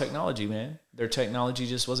all about technology, man. Their technology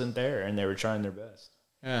just wasn't there, and they were trying their best.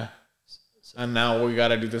 Yeah. And now we got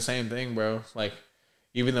to do the same thing, bro. Like,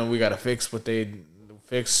 even though we got to fix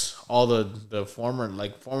all the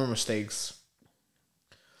former mistakes,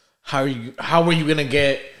 how are you going to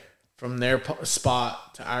get from their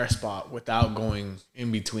spot to our spot without going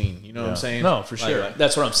in between? You know what I'm saying? No, for sure.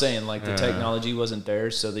 That's what I'm saying. Like, the technology wasn't there,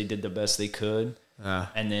 so they did the best they could.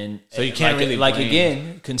 And then, so you can't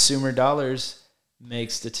again, consumer dollars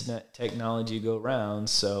makes the technology go round.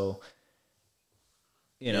 So,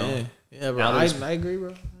 yeah, bro. I agree,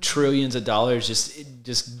 bro. Trillions of dollars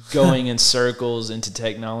just going in circles into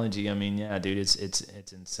technology. I mean, yeah, dude, it's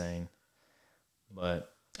insane. But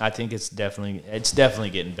I think it's definitely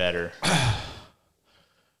getting better.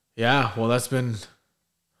 Yeah, well, that's been.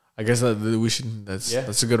 I guess we should.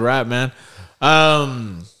 That's a good wrap, man.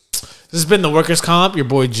 This has been the Workers Comp. Your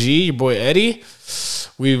boy G, your boy Eddie.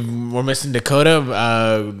 We're missing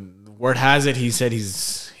Dakota. Word has it, he said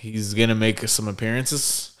he's gonna make some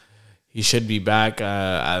appearances. He should be back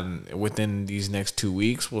within these next 2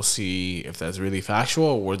 weeks. We'll see if that's really factual,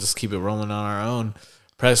 or we'll just keep it rolling on our own.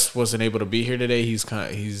 Press wasn't able to be here today. He's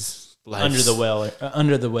under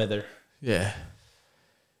the weather. Yeah.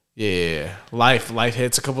 Life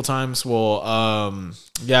hits a couple times. Well,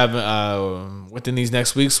 within these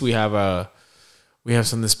next weeks we have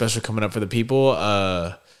something special coming up for the people.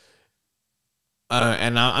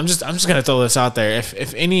 And I'm just gonna throw this out there.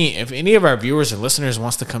 If any of our viewers and listeners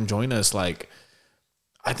wants to come join us, like,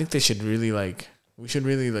 I think they should really we should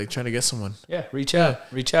really try to get someone. Yeah, reach out.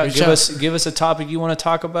 Give us a topic you want to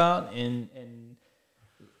talk about, and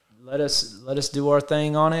let us do our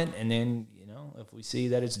thing on it. And then if we see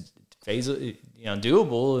that it's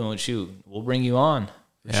doable, and we'll bring you on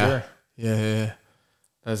for sure. Yeah.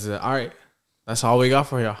 That's it. All right. That's all we got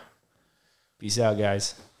for y'all. Peace out,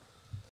 guys.